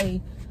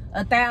probably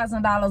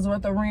 $1,000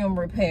 worth of rim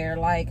repair.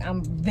 Like,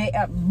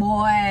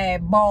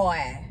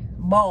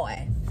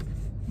 boy.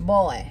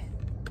 Boy.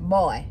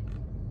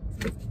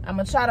 I'm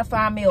gonna try to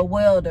find me a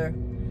welder.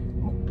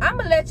 I'm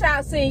gonna let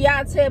y'all see.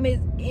 Y'all tell me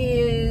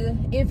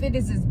if it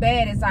is as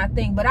bad as I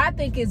think. But I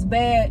think it's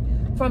bad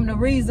from the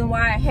reason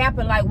why it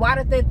happened. Like, why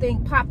did that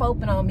thing pop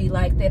open on me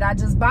like that? I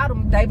just bought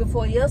them the day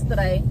before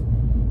yesterday.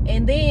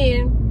 And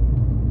then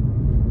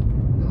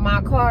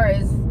my car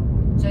is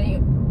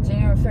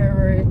January,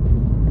 February,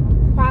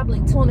 probably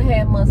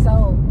 2.5 months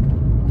old.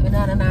 And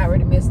I done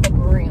already messed up a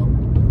rim.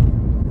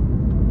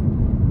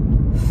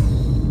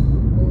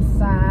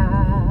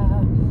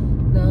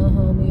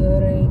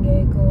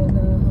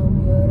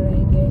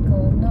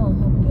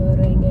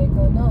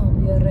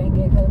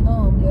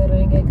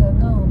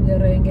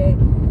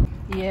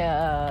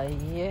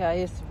 Yeah,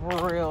 it's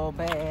real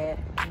bad.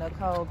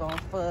 Nicole gonna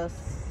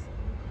fuss.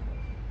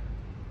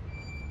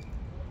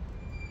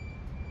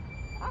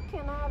 I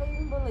cannot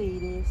even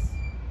believe this.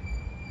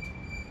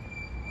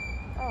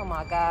 Oh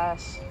my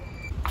gosh.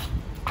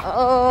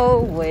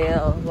 Oh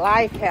well,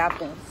 life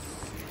happens.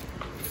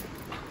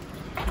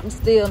 I'm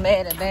still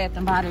mad at Bath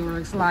and Body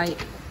Works, like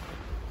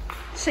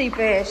cheap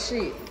ass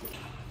shit.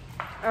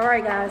 All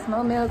right guys,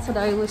 no mail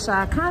today, which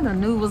I kind of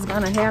knew was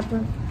gonna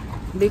happen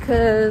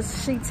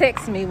because she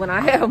texts me when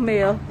I have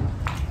mail.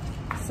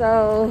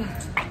 So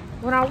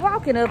when I'm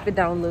walking up, it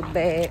don't look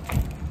bad.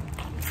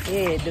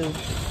 Yeah, it do.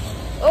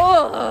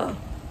 Oh,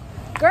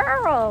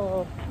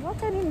 girl, I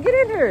can't even get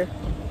in here.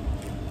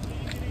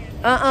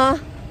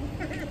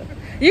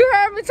 You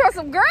heard me tell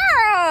some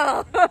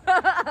girl.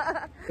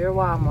 Dear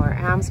Walmart,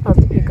 I'm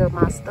supposed to pick up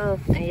my stuff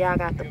and y'all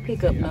got the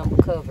pickup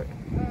number covered.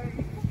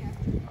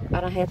 I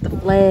done had to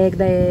flag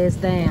the ass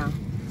down.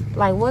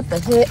 Like, what the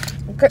heck?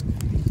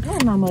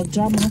 I'm almost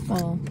dropping my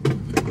phone.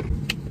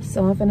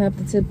 So I'm finna have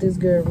to tip this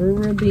girl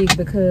real big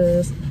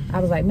because I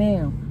was like,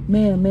 ma'am.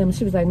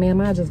 She was like,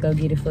 ma'am, I'll just go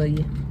get it for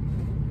you.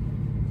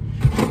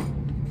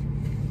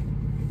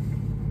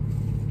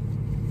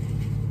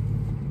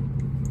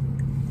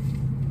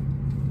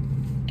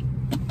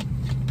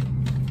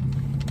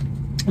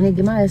 I need to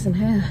get my ass in the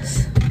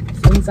house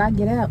as soon as I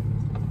get out.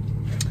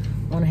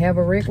 Want to have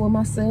a wreck with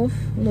myself.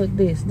 Look,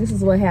 this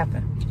is what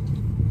happened.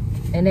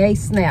 And they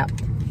snapped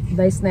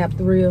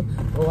real.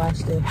 Oh, watch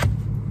this.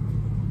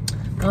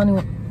 I don't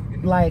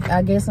even, like,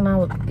 I guess it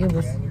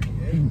was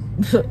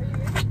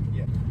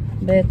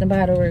Bath and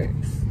Body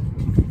Works.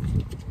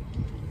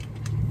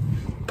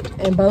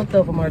 And both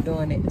of them are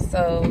doing it.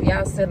 So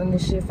y'all selling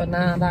this shit for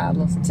 $9,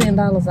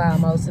 $10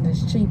 almost, and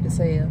it's cheap as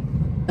hell.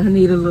 I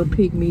need a little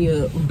pick me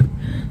up.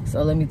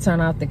 So let me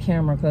turn off the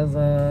camera because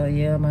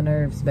yeah, my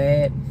nerves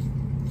bad.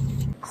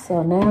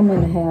 So now I'm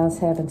in the house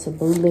having to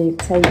bootleg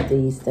tape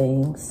these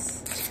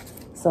things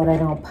so they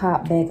don't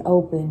pop back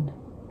open.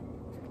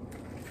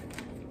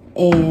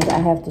 And I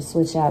have to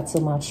switch out to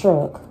my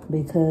truck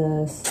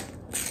because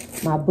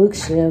my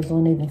bookshelves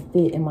won't even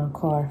fit in my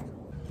car.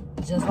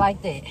 Just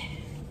like that.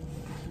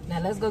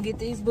 Now let's go get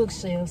these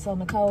bookshelves so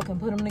Nicole can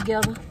put them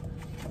together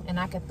and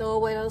I can throw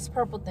away those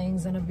purple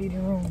things in the beauty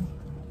room.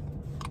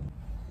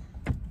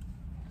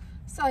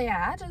 So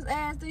yeah, I just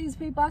asked these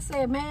people, I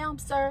said, ma'am,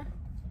 sir,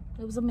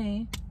 it was a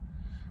man.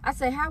 I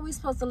said, how are we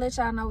supposed to let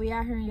y'all know we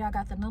out here and y'all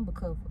got the number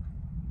covered?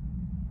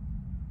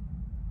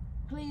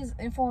 Please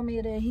inform me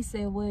of that. He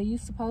said, well, you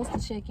supposed to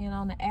check in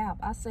on the app.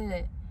 I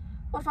said,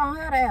 what if I don't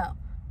have the app?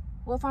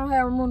 What if I don't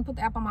have room to put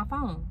the app on my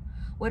phone?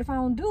 What if I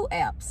don't do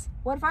apps?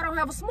 What if I don't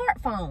have a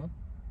smartphone?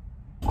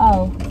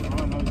 Oh.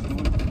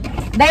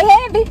 They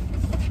handy?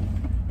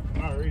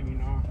 Not really,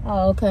 no.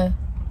 Oh, okay.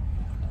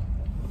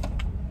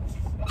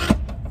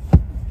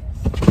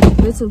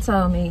 This who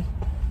told me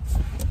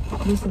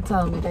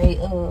they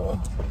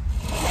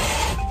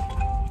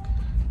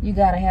you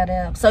gotta have the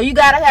app. So you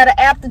gotta have the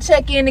app to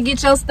check in to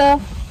get your stuff?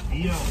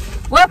 Yeah.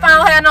 What if I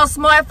don't have no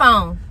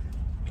smartphone?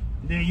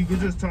 Then you can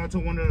just talk to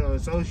one of the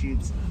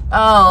associates.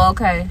 Oh,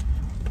 okay.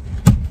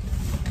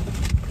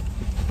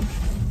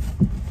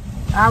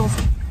 I was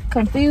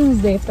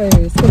confused at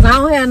first because I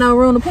don't have no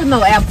room to put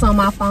no apps on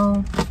my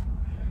phone.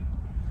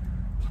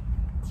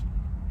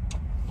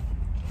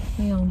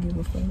 He don't give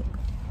a fuck.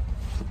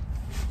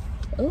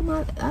 Oh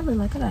my, I look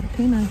like I got a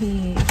peanut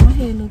head. My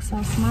head looks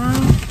so small.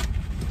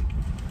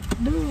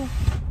 Dude,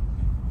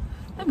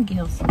 let me give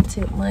him some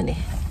tip money.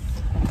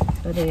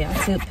 But yeah, I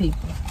tip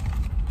people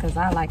because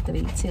I like to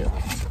be tipped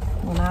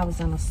when I was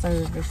in a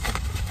service.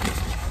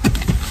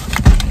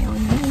 You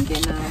don't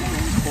get no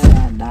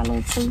 $1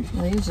 or $2.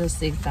 Well, it's just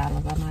 $6.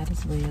 I might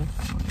as well.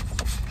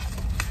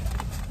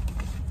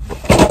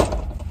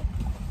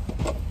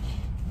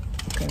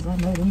 Because I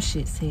know them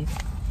shit's heavy.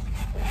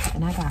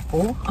 And I got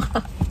 4.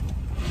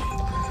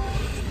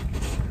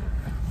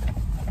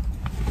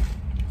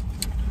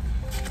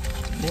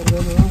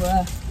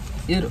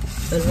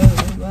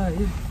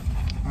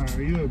 Alright,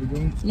 you have a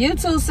good. You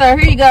too, sir.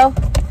 Here you go.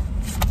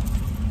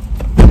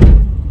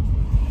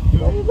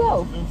 Where you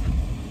go?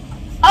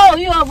 Oh,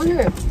 you over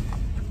here.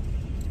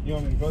 You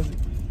want me to post it?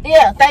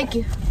 Yeah, thank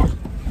you.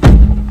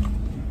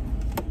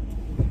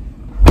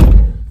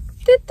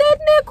 Did that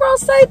Negro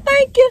say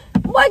thank you?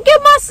 Boy,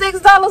 give my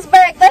 $6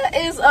 back. That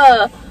is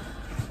a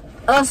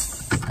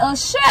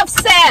Chef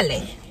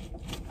Sally.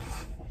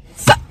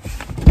 So,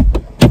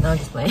 no, I'm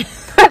just playing.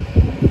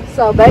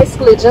 So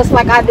basically, just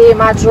like I did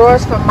my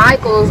drawers from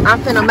Michael's,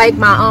 I'm finna make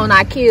my own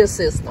IKEA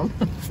system.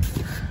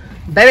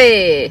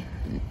 Baby,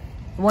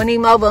 won't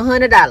even over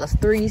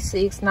 $100. 3,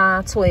 6,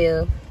 9,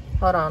 12.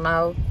 Hold on,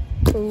 now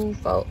 2,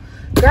 4.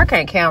 Girl, I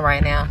can't count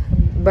right now.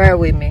 Bear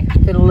with me.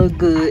 It'll look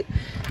good.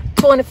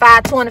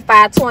 25,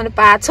 25,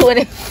 25,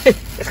 20.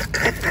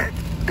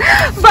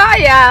 Bye,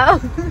 y'all.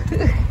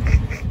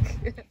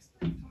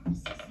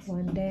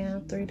 1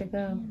 down, 3 to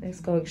go. Let's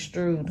go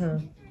extrude, huh?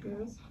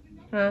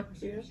 Huh?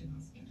 Yeah.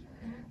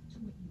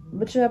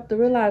 But you have to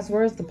realize,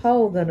 where's the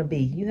pole gonna be?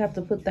 You have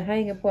to put the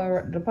hanging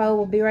part. The pole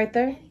will be right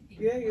there.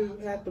 Yeah, you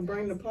have to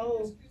bring the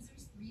pole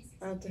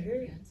out to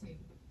here.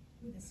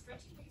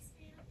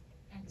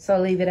 So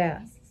leave it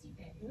out.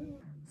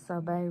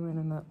 So baby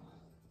running up.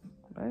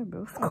 Baby,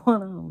 what's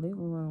going on?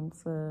 Living room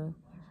to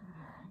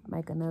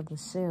make another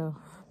shelf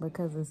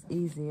because it's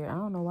easier. I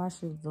don't know why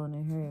she was doing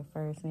it here at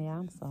first. And yeah,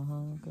 I'm so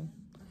hungry.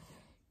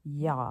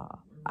 Y'all,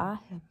 I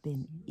have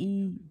been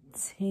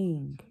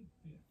eating.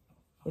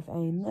 If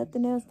ain't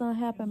nothing else done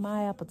happen,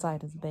 my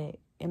appetite is back.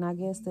 And I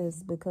guess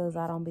that's because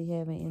I don't be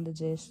having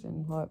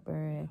indigestion,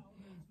 heartburn,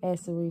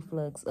 acid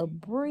reflux. A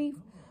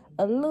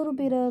little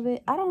bit of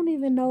it. I don't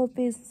even know if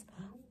it's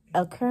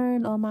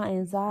occurring on my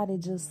anxiety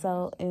just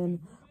so, and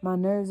my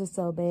nerves are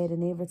so bad.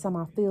 And every time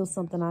I feel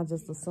something, I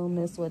just assume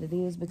that's what it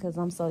is because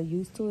I'm so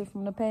used to it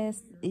from the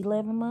past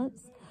 11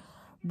 months.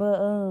 But,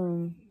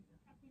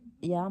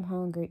 yeah, I'm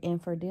hungry.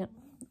 And for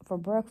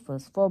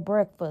breakfast,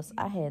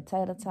 I had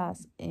tater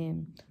tots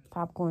and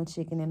popcorn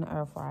chicken in the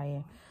air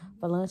fryer.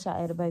 For lunch,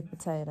 I ate a baked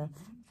potato.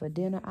 For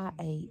dinner, I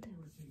ate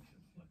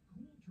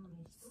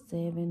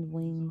 7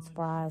 wings,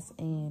 fries,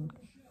 and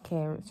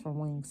carrots from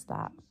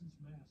Wingstop.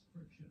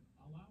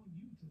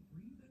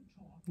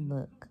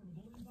 Look,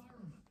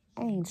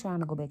 I ain't trying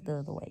to go back the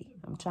other way.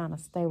 I'm trying to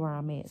stay where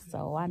I'm at,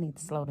 so I need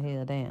to slow the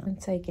hell down. I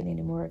can't take it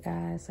anymore,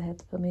 guys. I have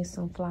to put me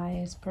some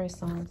fly-ass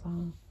press-ons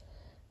on.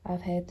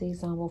 I've had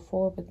these on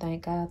before, but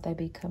thank God they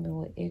be coming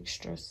with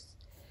extras.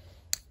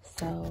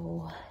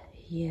 So,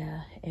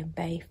 yeah, and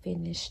Bay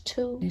finished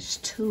 2. There's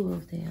 2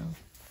 of them.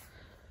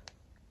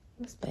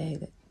 Let's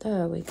bag it.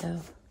 There we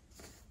go.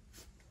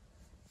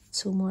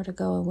 2 more to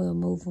go, and we'll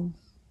move them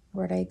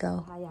where they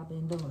go. How y'all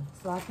been doing?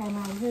 So I came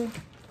out here.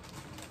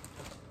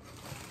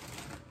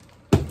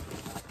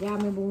 Y'all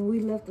remember when we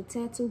left the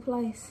tattoo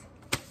place?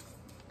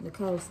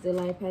 Nicole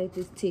still ain't paid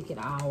this ticket.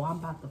 Oh, I'm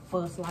about to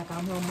fuss like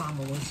I'm her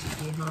mama when she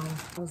get home.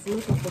 I was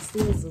looking for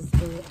scissors,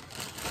 but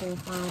can't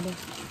find them.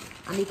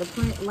 I need to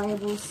print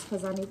labels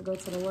because I need to go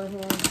to the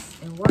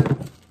warehouse and work.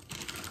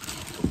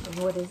 And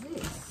what is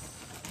this?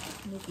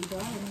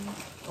 NIKKI-MY.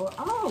 Or,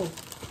 oh,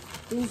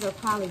 these are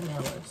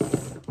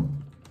polymailers.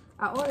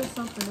 I ordered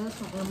something else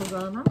from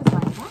Amazon. I was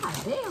like, God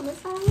damn,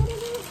 that's how it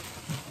is.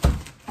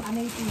 I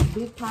need these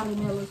big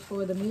polymailers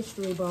for the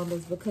mystery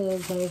bundles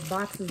because those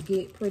boxes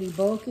get pretty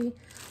bulky.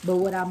 But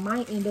what I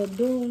might end up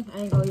doing, I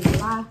ain't gonna even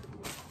lie,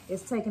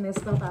 is taking this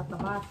stuff out the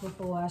box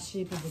before I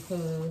ship it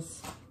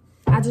because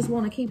I just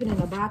want to keep it in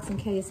the box in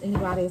case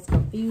anybody is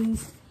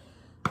confused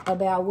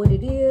about what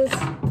it is.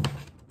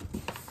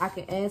 I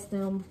can ask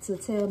them to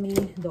tell me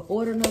the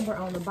order number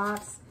on the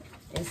box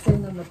and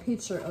send them a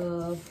picture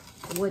of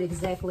what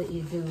exactly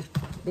it do.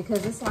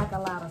 Because it's like a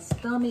lot of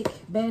stomach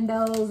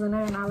bandos in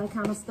there and all that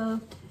kind of stuff.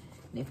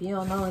 And if you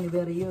don't know any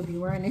better, you'll be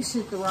wearing this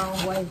shit the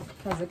wrong way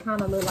because it kind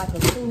of look like a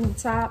tube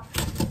top.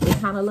 It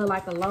kind of look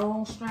like a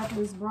long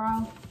strapless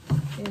bra.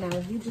 You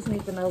know, you just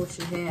need to know what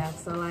you have.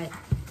 So, like,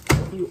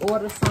 if you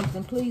order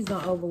something, please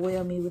don't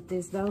overwhelm me with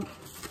this, though.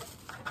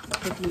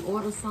 If you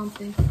order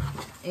something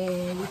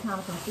and you're kind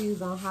of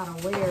confused on how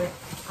to wear it,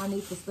 I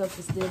need the stuff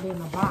to still be in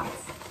the box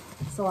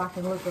so I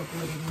can look up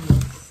what it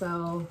is.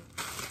 So,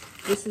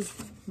 this is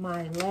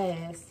my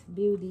last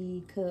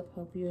beauty cup.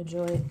 Hope you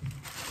enjoy it.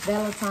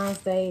 Valentine's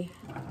Day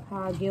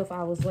gift.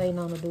 I was waiting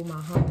on to do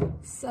my home.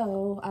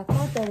 So I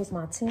thought that was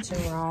my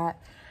tension rod.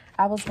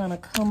 I was gonna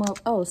come up.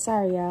 Oh,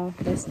 sorry y'all.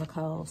 That's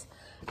Nicole's.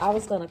 I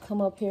was gonna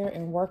come up here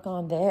and work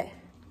on that.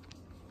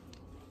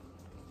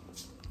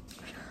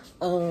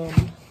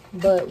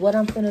 But what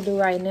I'm gonna do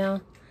right now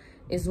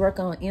is work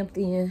on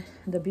emptying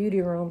the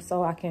beauty room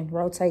so I can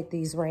rotate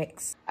these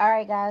racks. All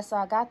right, guys. So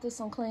I got this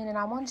one clean, and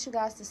I wanted you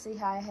guys to see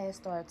how it has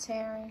started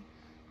tearing,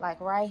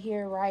 like right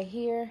here, right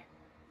here.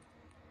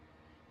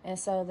 And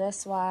so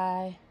that's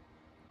why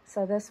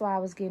I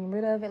was getting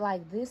rid of it.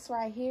 Like this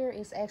right here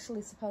is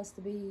actually supposed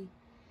to be,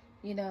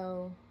 you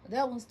know,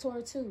 that one's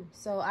tore too.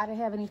 So I didn't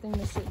have anything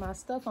to sit my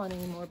stuff on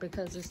anymore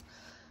because it's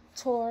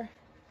tore.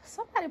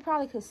 Somebody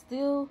probably could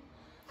still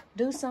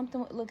do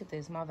something. Look at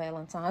this, my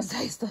Valentine's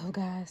Day stuff,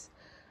 guys.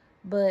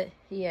 But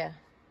yeah,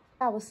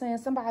 I was saying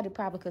somebody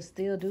probably could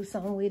still do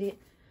something with it.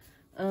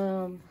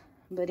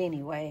 But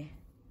anyway,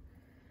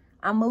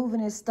 I'm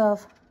moving this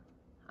stuff.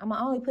 I'm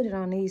gonna only put it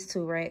on these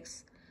 2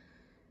 racks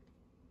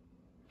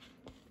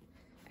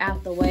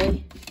out the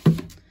way.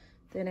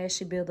 Then as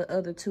she build the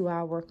other 2,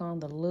 I'll work on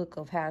the look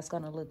of how it's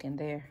gonna look in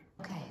there.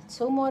 Okay,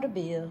 2 more to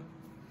build.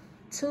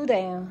 2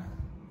 down.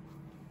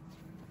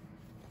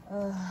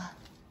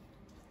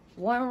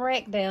 One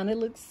rack down. It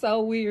looks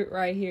so weird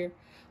right here.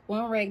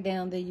 One rack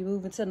down, then you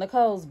move into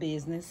Nicole's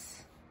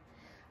business.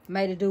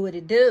 Made it do what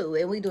it do,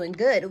 and we doing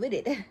good with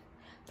it.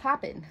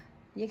 Popping.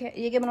 You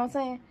get what I'm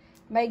saying?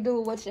 Make do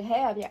with what you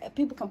have. Yeah,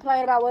 people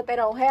complain about what they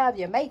don't have,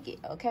 you make it.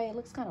 Okay, it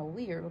looks kind of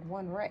weird with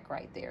one rack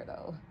right there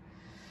though.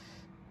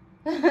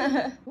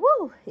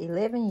 Woo,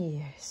 11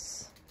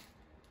 years.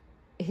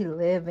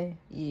 11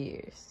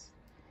 years.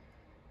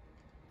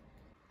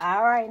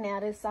 All right, now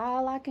that's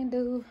all I can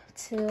do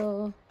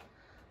till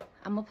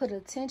I'm gonna put a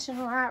tension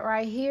rod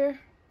right here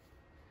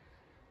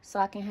so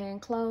I can hang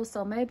clothes.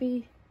 So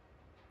maybe,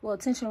 well,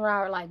 tension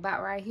rod like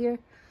about right here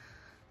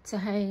to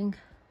hang,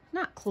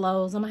 not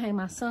clothes. I'm gonna hang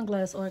my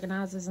sunglass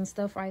organizers and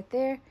stuff right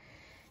there.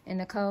 And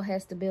Nicole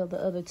has to build the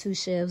other 2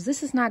 shelves.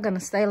 This is not gonna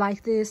stay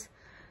like this.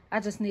 I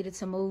just needed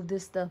to move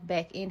this stuff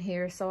back in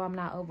here so I'm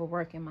not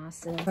overworking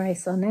myself. All right,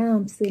 so now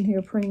I'm sitting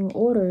here printing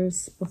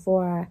orders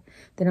before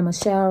then I'm gonna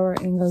shower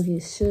and go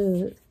get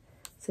Shu.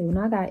 See, when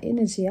I got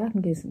energy, I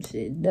can get some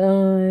shit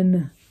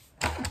done.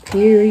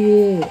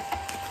 Period.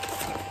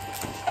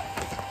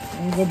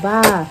 And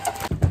goodbye.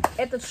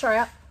 At the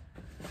trap,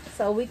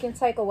 so we can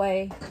take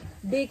away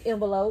big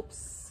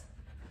envelopes.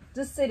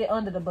 Just sit it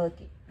under the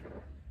bucket.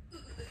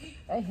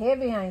 They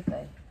heavy, ain't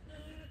they?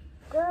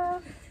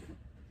 Girl.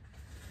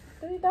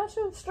 Don't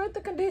you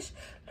strengthen condition,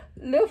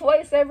 lift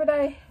weights every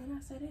day? When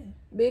I say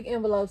that, Big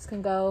envelopes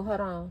can go,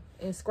 hold on,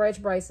 and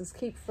scratch braces,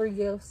 keep free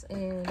gifts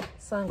and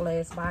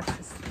sunglass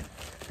boxes.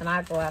 And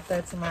I go out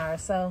there tomorrow.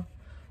 So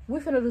we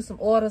finna do some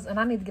orders, and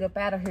I need to get up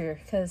out of here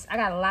because I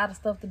got a lot of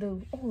stuff to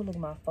do. Oh, look at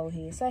my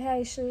forehead. Say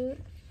hey, Shu.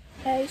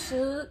 Hey,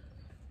 Shu.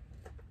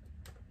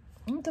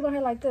 I'm gonna do my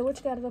hair like that. What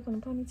you got it up in a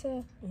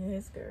ponytail?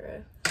 yes,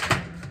 girl.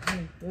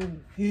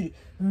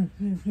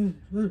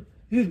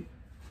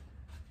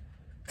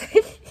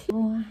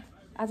 Boy,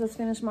 I just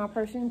finished my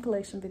perfume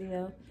collection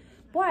video.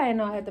 Boy, I didn't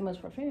know I had that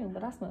much perfume,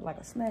 but I smelled like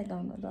a smack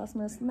donut. I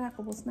smell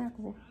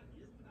smackable.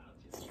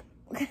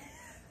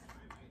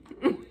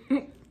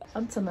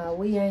 I'm talking about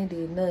we ain't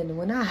did nothing.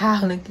 When I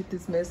howl and get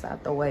this mess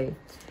out the way,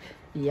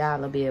 y'all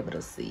will be able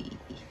to see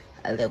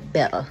a little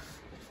better.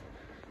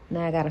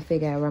 Now I gotta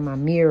figure out where my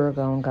mirror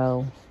gonna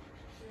go.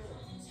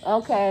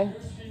 Okay.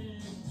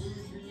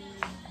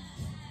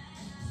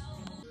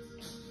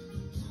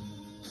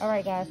 All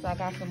right, guys, so I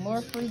got some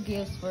more free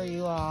gifts for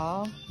you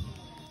all.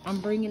 I'm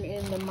bringing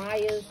in the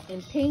Mayas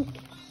in pink.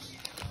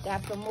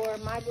 Got some more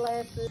of my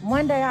glasses.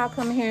 One day I'll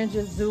come here and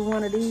just do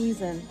one of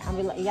these, and I'll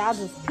be like, y'all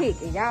just pick,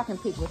 and y'all can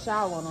pick what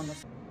y'all want on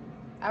this.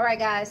 All right,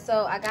 guys,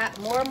 so I got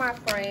more of my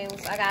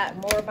frames. I got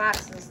more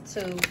boxes,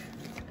 too.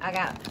 I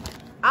got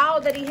all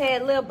that he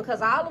had left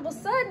because all of a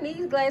sudden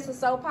these glasses are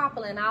so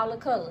popular in all the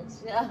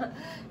colors. Yeah,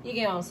 you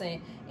get what I'm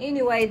saying.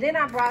 Anyway, then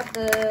I brought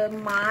the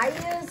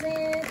Mayas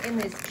in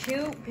this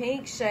cute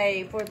pink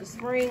shade for the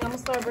spring. I'm gonna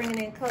start bringing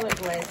in color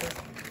glasses.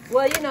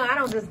 Well, you know, I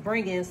don't just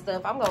bring in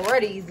stuff. I'm gonna wear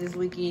these this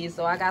weekend,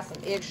 so I got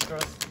some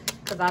extras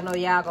because I know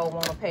y'all gonna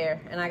want a pair.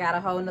 And I got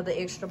a whole nother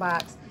extra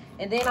box.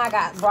 And then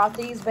I brought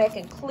these back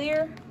in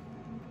clear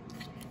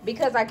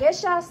because I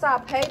guess y'all saw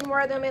Peyton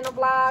wear them in the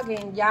vlog,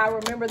 and y'all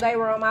remember they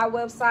were on my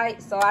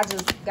website, so I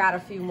just got a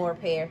few more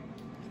pair.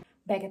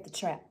 Back at the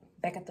trap.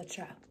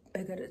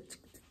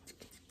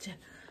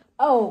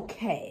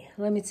 Okay,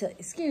 let me tell you,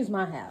 excuse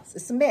my house.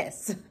 It's a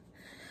mess.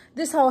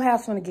 This whole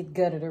house gonna get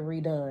gutted and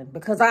redone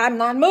because I'm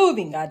not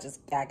moving. I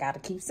gotta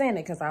keep saying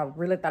it because I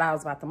really thought I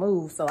was about to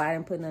move, so I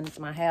didn't put nothing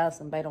into my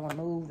house, and they don't want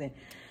to move, and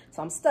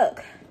so I'm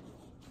stuck.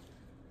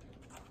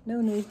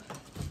 No.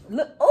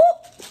 Look, oh!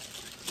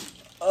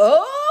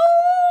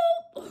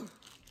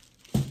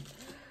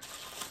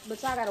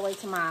 But y'all gotta wait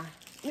till I'm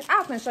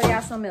gonna show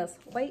y'all something else.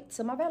 Wait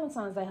till my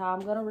Valentine's Day haul.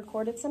 I'm gonna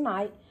record it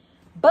tonight,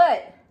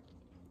 but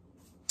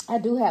I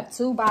do have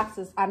 2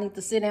 boxes I need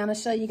to sit down and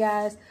show you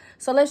guys.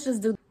 So let's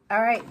just do.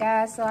 All right,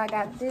 guys. So I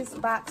got this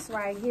box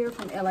right here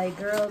from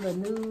L.A.Girl, the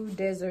new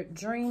Desert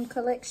Dream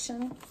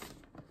collection.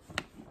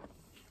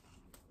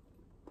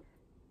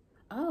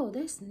 Oh,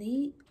 that's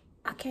neat.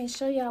 I can't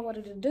show y'all what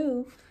it'll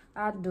do.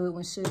 I'll do it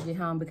when Shu get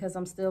home because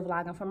I'm still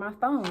vlogging from my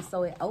phone.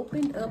 So it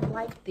opened up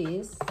like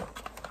this.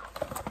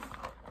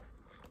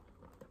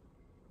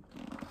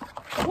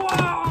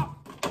 Whoa!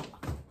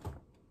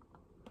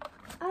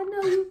 I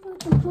know you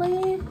fucking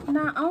playing.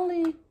 Not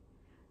only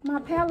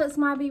my palettes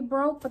might be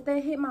broke, but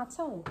they hit my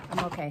toe.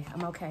 I'm okay.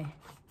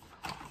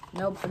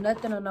 No,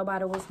 nothing or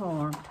nobody was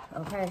harmed.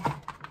 Okay.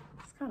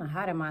 It's kind of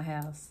hot in my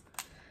house.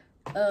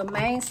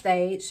 Main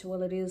stage.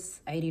 Well, it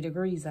is 80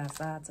 degrees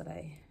outside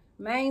today.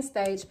 Main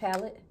stage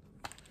palette.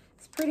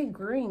 It's pretty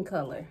green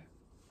color.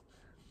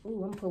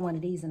 Ooh, I'm gonna put one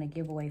of these in a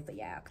giveaway for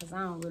y'all because I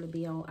don't really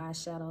be on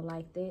eyeshadow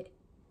like that.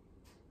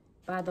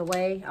 By the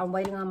way, I'm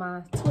waiting on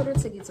my Twitter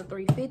to get to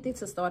 350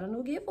 to start a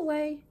new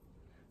giveaway.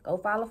 Go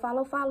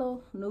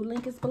follow. New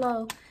link is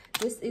below.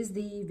 This is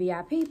the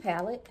VIP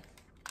palette.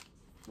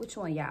 Which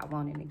one y'all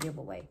want in the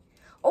giveaway?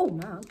 Oh,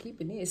 no, I'm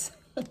keeping this.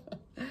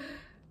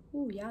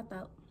 Ooh, y'all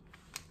thought.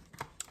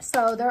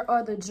 So there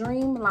are the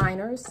Dream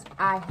Liners.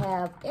 I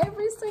have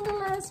every single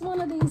last one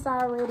of these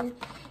already.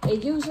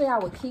 And usually I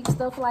would keep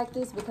stuff like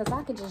this because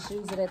I could just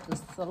use it at the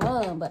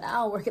salon. But I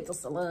don't work at the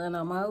salon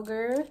no more,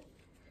 girl.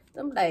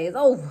 Them days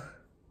over.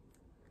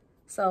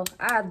 So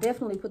I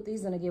definitely put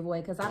these in a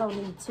giveaway because I don't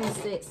need 2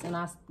 sets and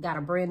I got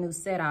a brand new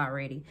set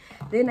already.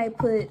 Then they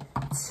put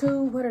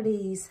 2, what are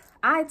these?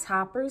 Eye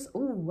toppers.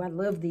 Ooh, I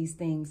love these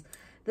things.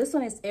 This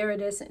one is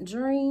Iridescent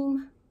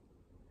Dream.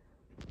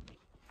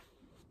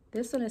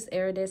 This one is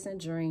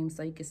Iridescent Dream,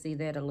 so you can see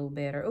that a little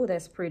better. Oh,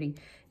 that's pretty.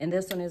 And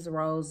this one is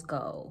Rose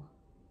Gold.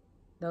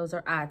 Those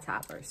are eye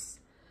toppers.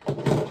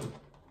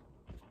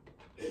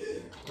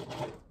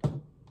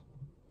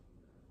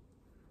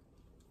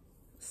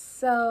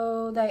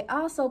 So they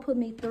also put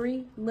me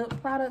 3 lip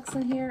products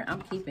in here.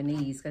 I'm keeping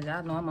these because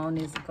y'all know I'm on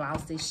this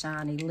glossy,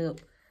 shiny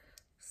lip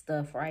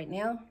stuff right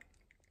now.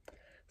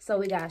 So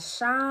we got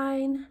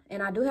Shine,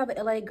 and I do have an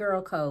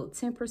L.A.Girl code,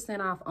 10%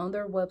 off on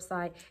their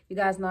website. You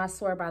guys know I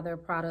swear by their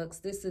products.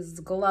 This is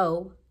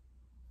Glow.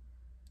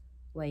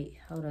 Wait,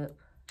 hold up.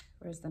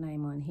 Where's the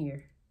name on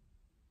here?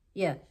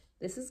 Yeah,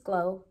 this is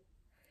Glow,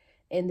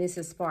 and this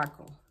is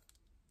Sparkle.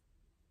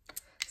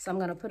 So I'm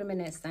going to put them in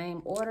that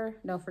same order.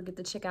 Don't forget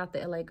to check out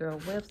the L.A.Girl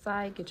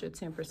website. Get your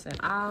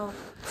 10%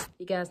 off.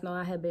 You guys know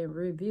I have been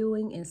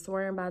reviewing and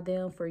swearing by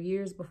them for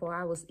years before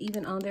I was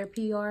even on their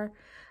PR.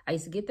 I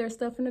used to get their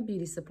stuff in the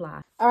beauty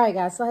supply. All right,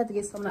 guys. So I had to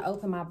get someone to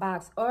open my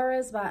box.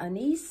 Auras by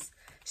Anise.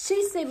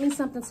 She sent me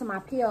something to my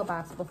P.O.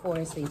 box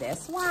before. See,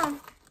 that's why.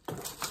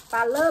 If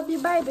I love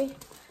you, baby,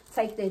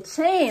 take that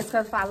chance.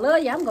 Because if I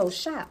love you, I'm going to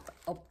shop.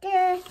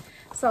 Okay?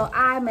 So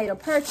I made a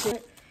purchase.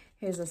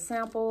 Here's a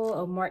sample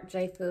of Marc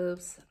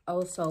Jacobs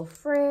Oh So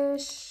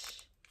Fresh.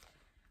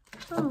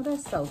 Oh,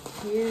 that's so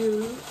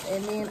cute.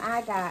 And then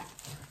I got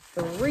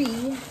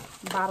 3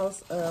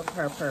 bottles of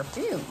her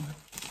perfume.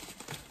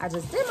 I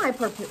just did my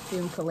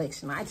perfume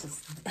collection. I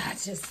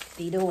just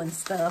be doing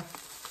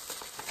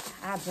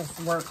stuff. I just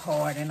work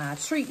hard and I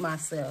treat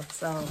myself.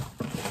 So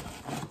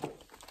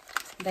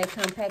they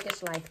come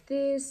packaged like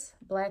this,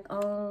 black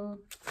on.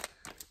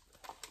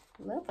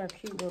 Love her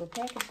cute little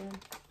packaging.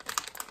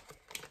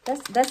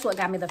 That's what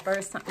got me the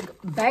first time.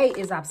 Bay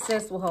is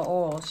obsessed with her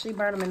oil. She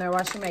burned them in there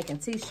while she making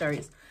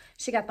t-shirts.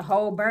 She got the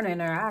whole burner in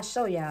there. I'll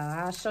show y'all.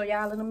 I'll show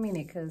y'all in a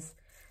minute because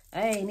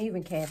I ain't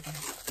even capping.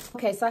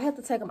 Okay, so I have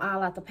to take them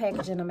all out the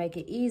packaging to make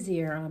it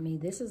easier on me.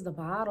 This is the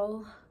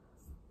bottle.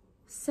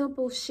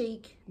 Simple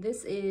Chic.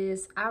 This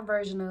is our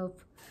version of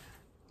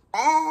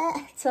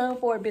Tom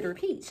Ford Bitter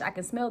Peach. I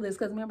can smell this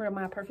because remember in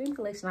my perfume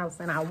collection I was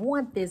saying I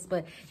want this,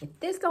 but if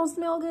this don't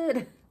smell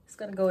good, it's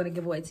gonna go in a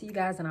giveaway to you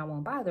guys and I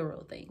won't buy the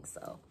real thing.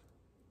 So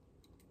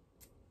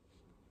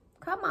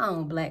come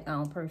on, black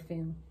on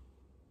perfume.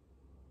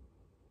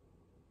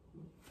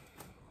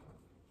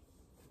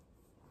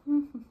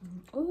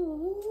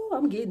 Oh,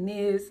 I'm getting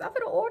this. I'm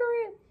gonna order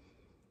it.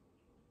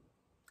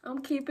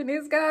 I'm keeping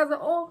this, guys.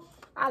 Oh,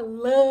 I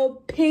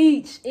love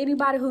peach.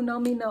 Anybody who know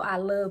me know I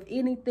love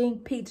anything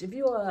peach. If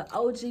you're an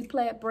OG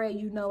Plat Brat,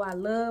 you know I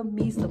love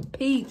me some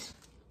peach.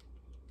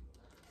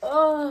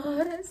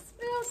 Oh, that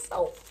smells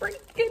so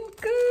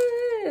freaking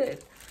good.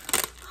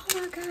 Oh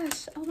my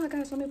gosh. Oh my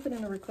gosh. Let me put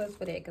in a request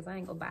for that because I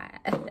ain't gonna buy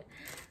it.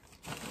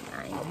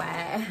 I ain't gonna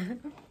buy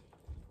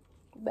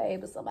it.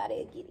 Baby, somebody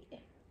will get it.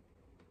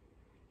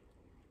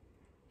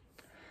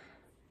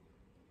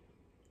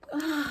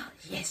 Oh,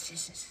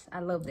 yes. I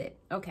love that.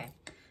 Okay.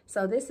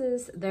 So this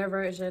is their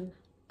version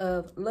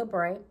of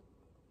Libre.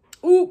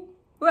 Ooh,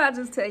 what I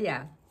just tell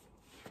y'all?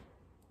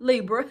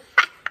 Libra.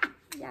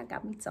 Y'all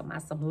got me talking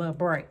about some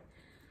Libre.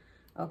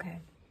 Okay,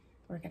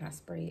 where can I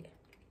spray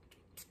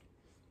it?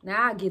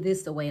 Now I'll give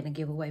this away in a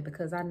giveaway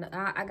because I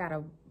got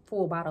a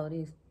full bottle of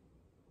this.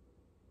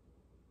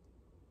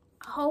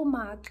 Oh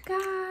my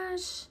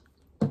gosh.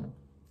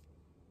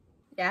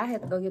 Yeah, I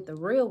had to go get the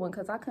real one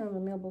because I couldn't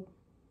remember.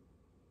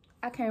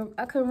 I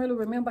couldn't really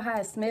remember how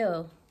it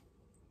smelled.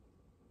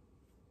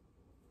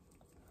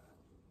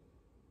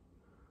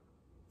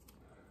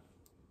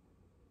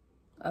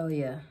 Oh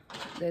yeah,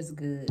 that's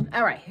good.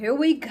 All right, here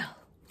we go.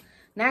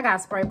 Now I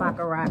got spray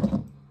Baccarat.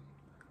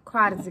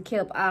 Quiet as it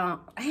kept. I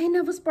ain't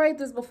never sprayed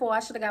this before. I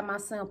should have got my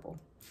sample.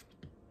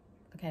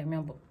 Okay,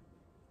 remember.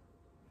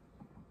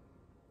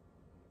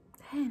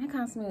 Dang, that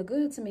kind of smells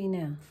good to me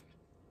now.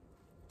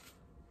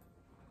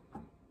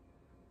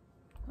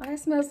 Why that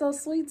smells so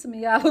sweet to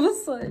me all of a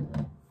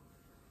sudden?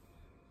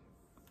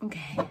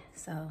 Okay,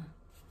 so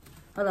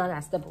hold on, I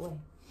gotta step away.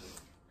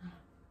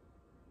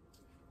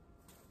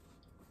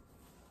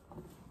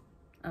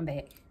 I'm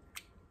back.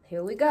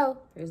 Here we go.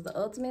 Here's the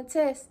ultimate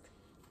test.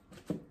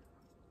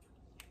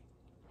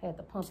 Had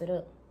to pump it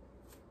up.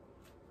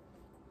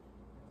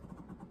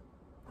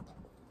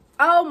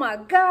 Oh my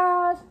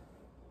gosh.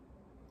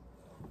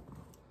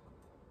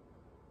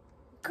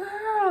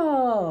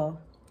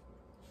 Girl.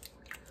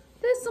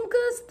 There's some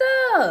good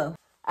stuff.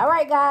 All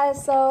right,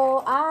 guys.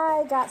 So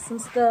I got some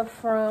stuff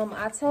from,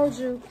 I told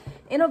you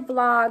in a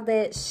vlog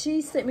that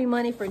she sent me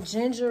money for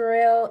ginger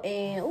ale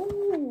and,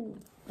 ooh,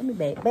 let me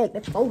back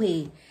that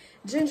forehead.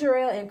 ginger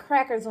ale and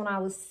crackers when I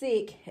was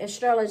sick.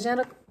 Astral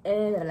Angelica.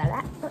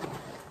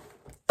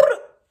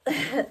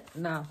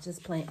 No,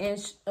 just playing.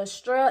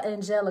 Astral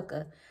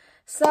Angelica.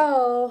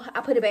 So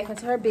I put it back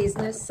into her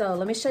business. So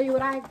let me show you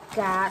what I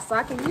got so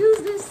I can use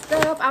this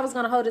stuff. I was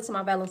going to hold it to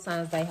my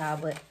Valentine's Day haul,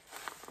 but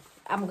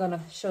I'm going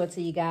to show it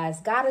to you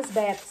guys. Goddess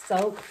bath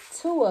soap.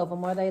 2 of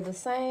them. Are they the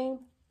same?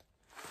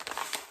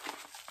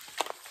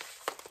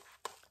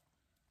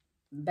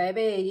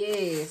 Baby,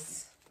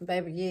 yes.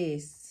 Baby,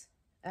 yes.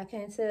 I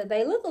can't tell.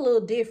 They look a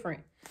little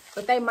different,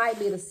 but they might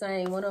be the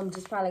same. One of them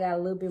just probably got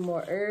a little bit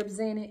more herbs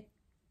in it.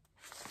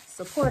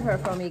 Support her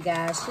for me,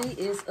 guys. She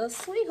is a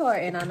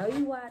sweetheart, and I know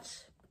you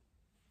watch.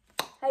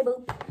 Hey,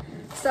 boo.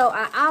 So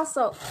I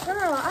also,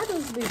 girl, I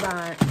just be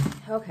buying.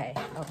 Okay.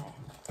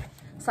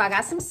 So I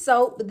got some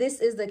soap.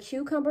 This is the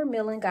Cucumber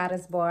Melon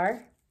Goddess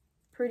Bar.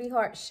 Pretty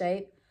heart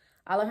shape.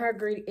 All of her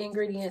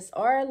ingredients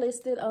are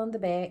listed on the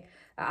back.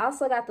 I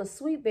also got the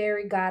Sweet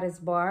Berry Goddess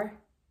Bar.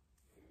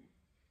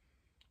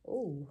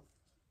 Ooh,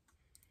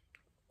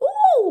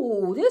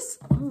 this.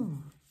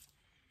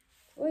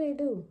 What do they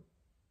do?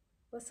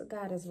 What's a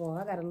Goddess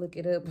Bar? I gotta look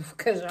it up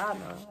because y'all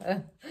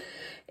know.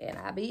 And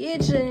I be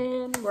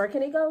itching. Where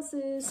can it go,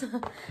 sis?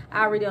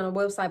 I already on the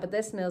website, but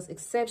that smells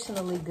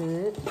exceptionally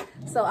good.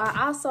 So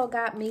I also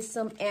got me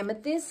some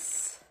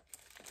amethysts.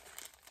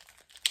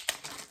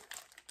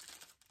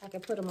 I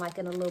can put them like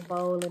in a little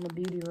bowl in the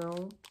beauty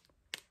room.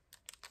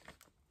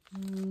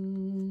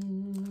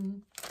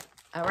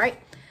 All right.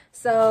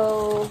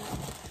 So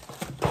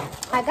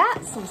I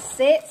got some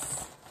sets.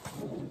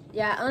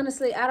 Yeah,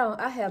 honestly,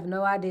 I have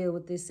no idea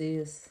what this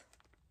is.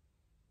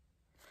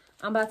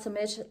 I'm about to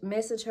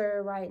message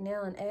her right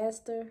now and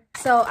ask her.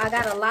 So I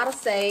got a lot of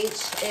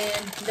sage,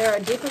 and there are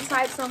different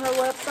types on her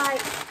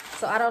website.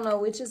 So I don't know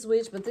which is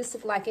which, but this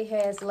looks like it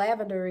has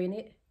lavender in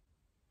it.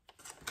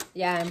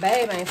 Yeah, and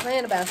babe ain't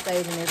playing about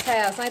sage in this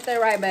house. Ain't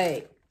that right,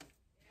 babe?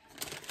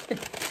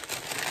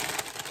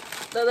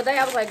 The other day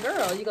I was like,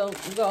 girl, you gonna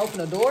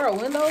open a door or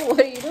window? What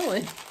are you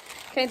doing?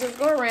 Can't just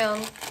go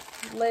around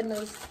letting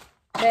this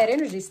bad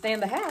energy stay in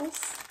the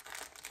house.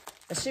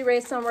 But she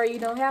read somewhere you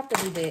don't have to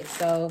do that.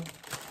 So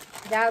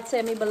y'all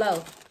tell me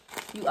below.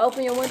 You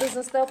open your windows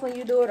and stuff when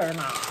you do it or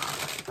not?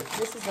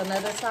 This is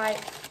another type.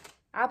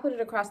 I'll put it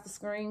across the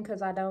screen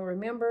because I don't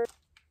remember.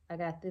 I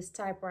got this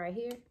type right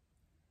here.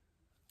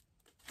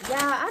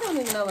 Yeah, I don't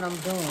even know what I'm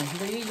doing.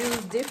 Do you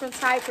use different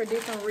type for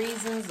different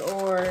reasons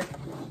or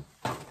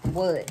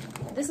what?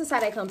 This is how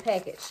they come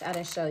packaged. I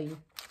didn't show you.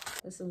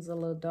 This one's a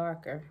little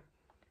darker.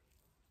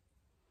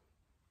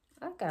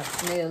 I gotta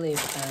smell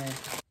everything.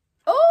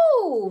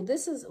 Oh,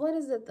 this is, what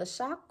is it? The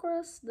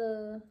chakras?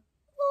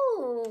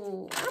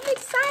 Oh, I'm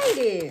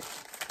excited.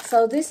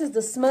 So this is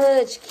the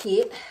smudge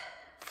kit.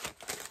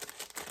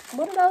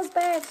 What are those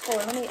bags for?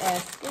 Let me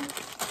ask you.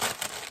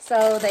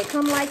 So they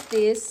come like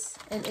this.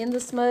 And in the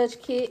smudge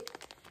kit,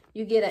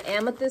 you get an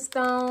amethyst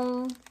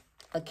stone,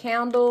 a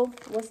candle.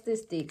 What's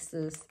this stick,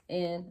 sis?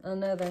 And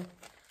another.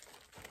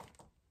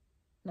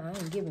 No, I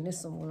ain't giving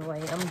this one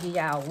away. I'm gonna give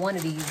y'all one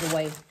of these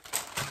away.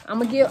 I'm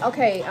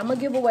gonna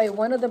give away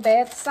one of the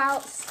bath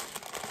salts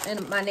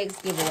in my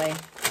next giveaway.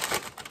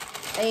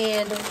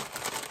 And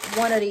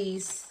one of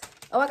these.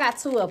 Oh, I got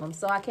 2 of them,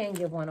 so I can't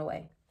give one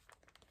away.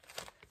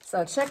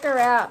 So check her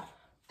out.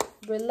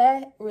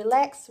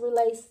 Relax,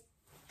 relate,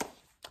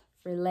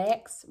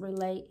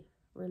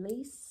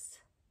 release.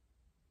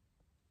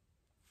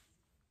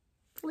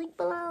 Link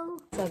below.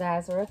 So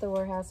guys, we're at the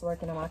warehouse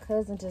working, and my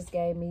cousin just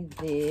gave me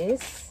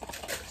this.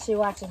 She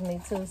watches me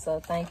too, so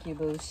thank you,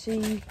 boo.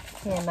 She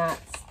cannot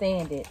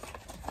stand it.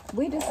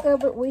 We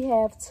discovered we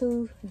have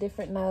 2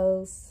 different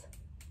nose.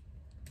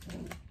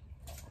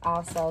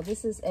 Also,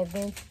 this is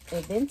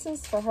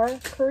Aventus for her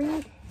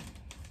creed.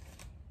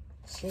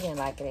 She didn't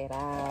like it at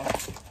all,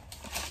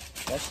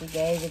 but she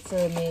gave it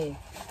to me.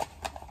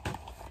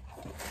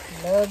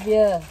 Love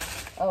ya.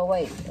 Oh,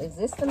 wait. Is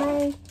this the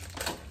name?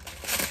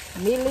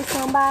 Millie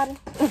somebody?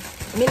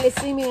 Millie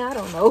see me? I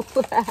don't know.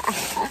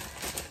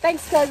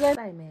 Thanks, cousin.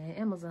 Hey, man.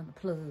 Amazon the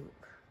plug.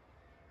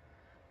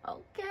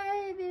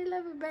 Okay. Then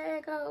let me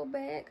back. Hold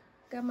back.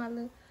 Got my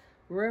little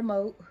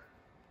remote.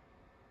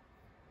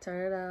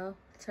 Turn it off.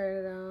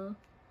 Turn it on.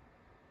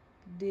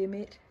 Dim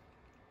it.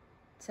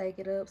 Take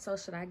it up. So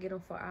should I get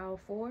them for all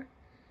 4?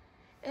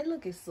 And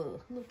look at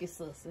sus. Look at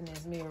sus in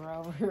this mirror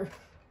over here.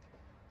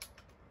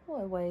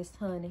 What waste,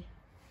 honey?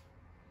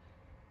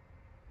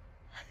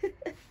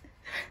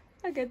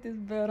 I got this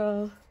belt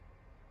on.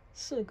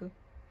 Sugar.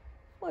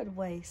 What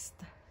waste?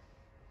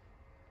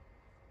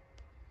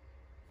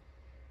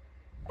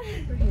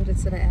 We're headed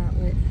to the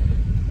outlet.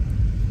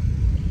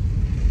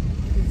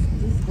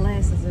 These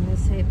glasses and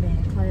this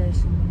headband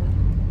clashing.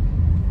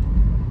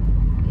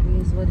 It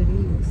is what it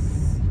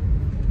is.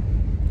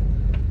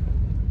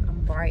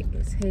 I'm bright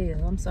as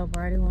hell. I'm so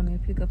bright it won't even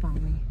pick up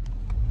on me.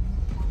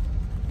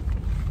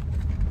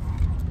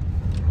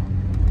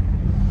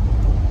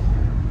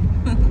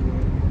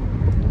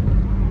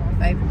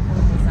 Favorite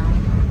color zone.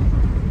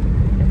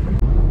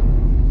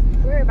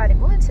 Where everybody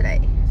going today?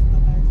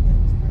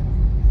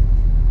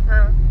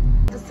 Huh?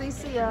 The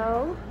CCO.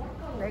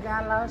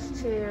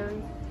 lost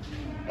cherry.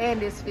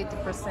 And it's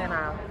 50%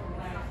 off.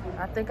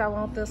 I think I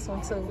want this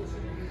one too.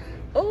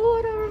 Oh,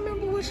 I don't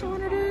remember which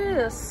one it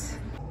is.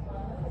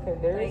 Okay,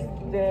 there's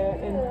that,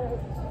 and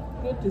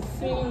good to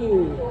see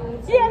you.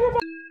 Yeah, everybody.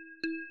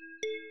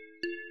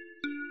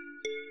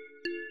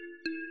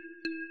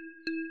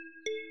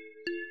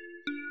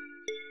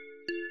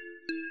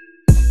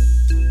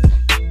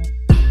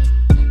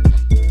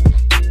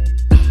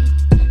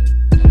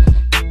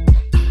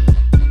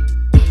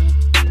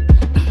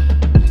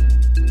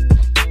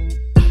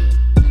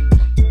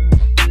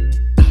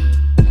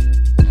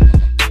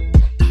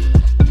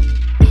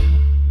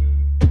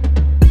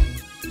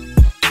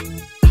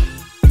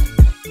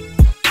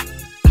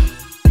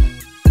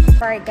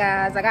 Alright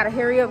guys, I gotta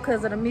hurry up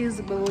because of the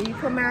music, but when you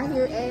come out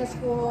here, ask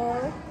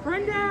for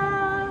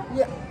Brenda.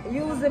 yeah,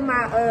 using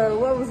my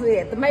what was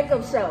it? The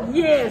makeup show.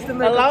 Yes, the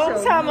makeup show. A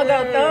long time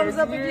ago. Thumbs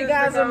up if you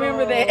guys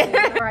remember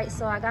that. Right,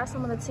 so I got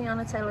some of the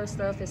Tiana Taylor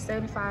stuff. It's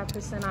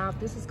 75% off.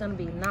 This is gonna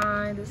be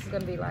 9. This is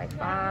gonna be like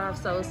 5.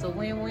 So it's a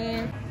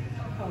win-win.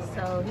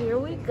 So here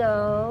we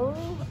go.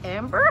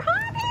 Amber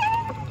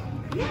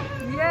Honey.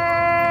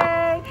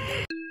 Yay!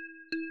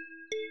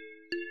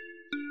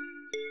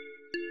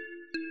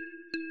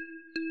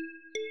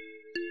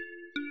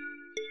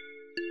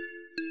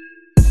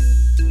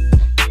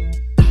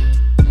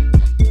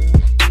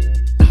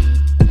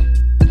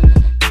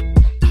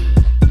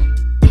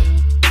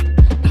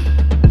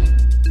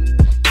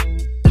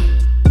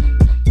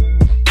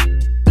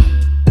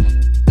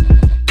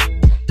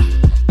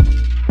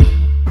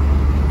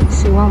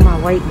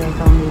 Weight back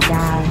on me,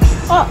 guys.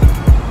 Oh,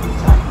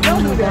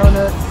 don't do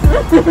donuts.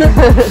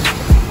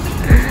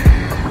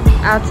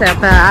 I'll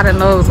tap out. I didn't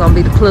know it was gonna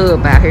be the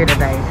club out here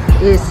today.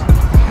 It's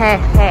ha.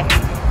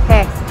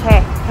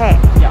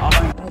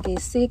 I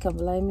get sick and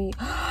blame me.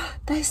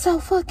 They so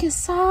fucking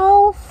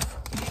soft.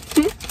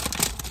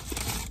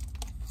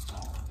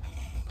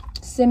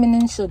 Cinnamon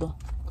and sugar.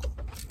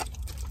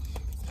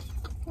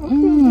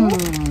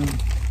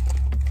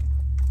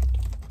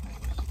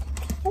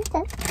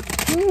 Okay.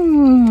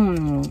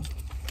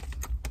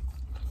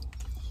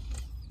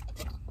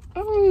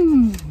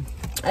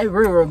 They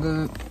real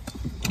good.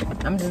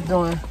 I'm just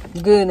doing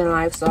good in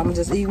life, so I'm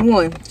just eating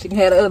one. She can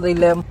have the other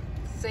 11.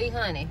 See,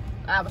 honey,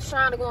 I was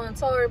trying to go in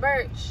Tory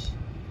Burch.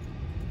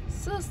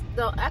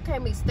 Sister, I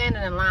can't be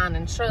standing in line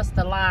and trust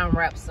the line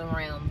wraps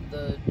around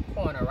the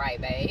corner,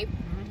 right, babe?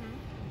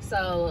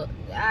 So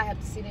I have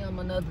to see them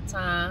another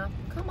time.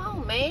 Come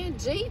on, man,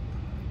 Jeep.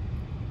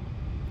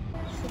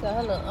 She got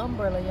her little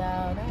umbrella,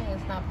 y'all. They ain't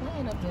stop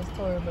playing up this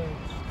Tory Burch.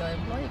 The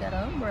employee got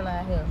an umbrella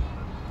out here.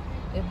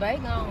 If they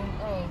gone,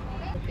 oh,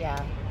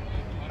 y'all.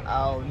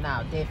 Oh,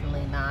 no,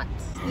 definitely not.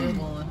 Still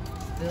going,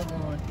 still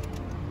going.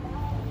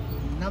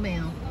 No,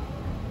 ma'am.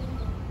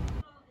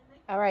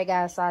 All right,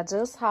 guys, so I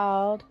just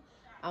hauled.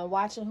 I'm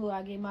watching who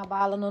I get my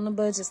balling on the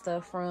budget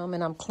stuff from,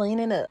 and I'm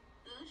cleaning up.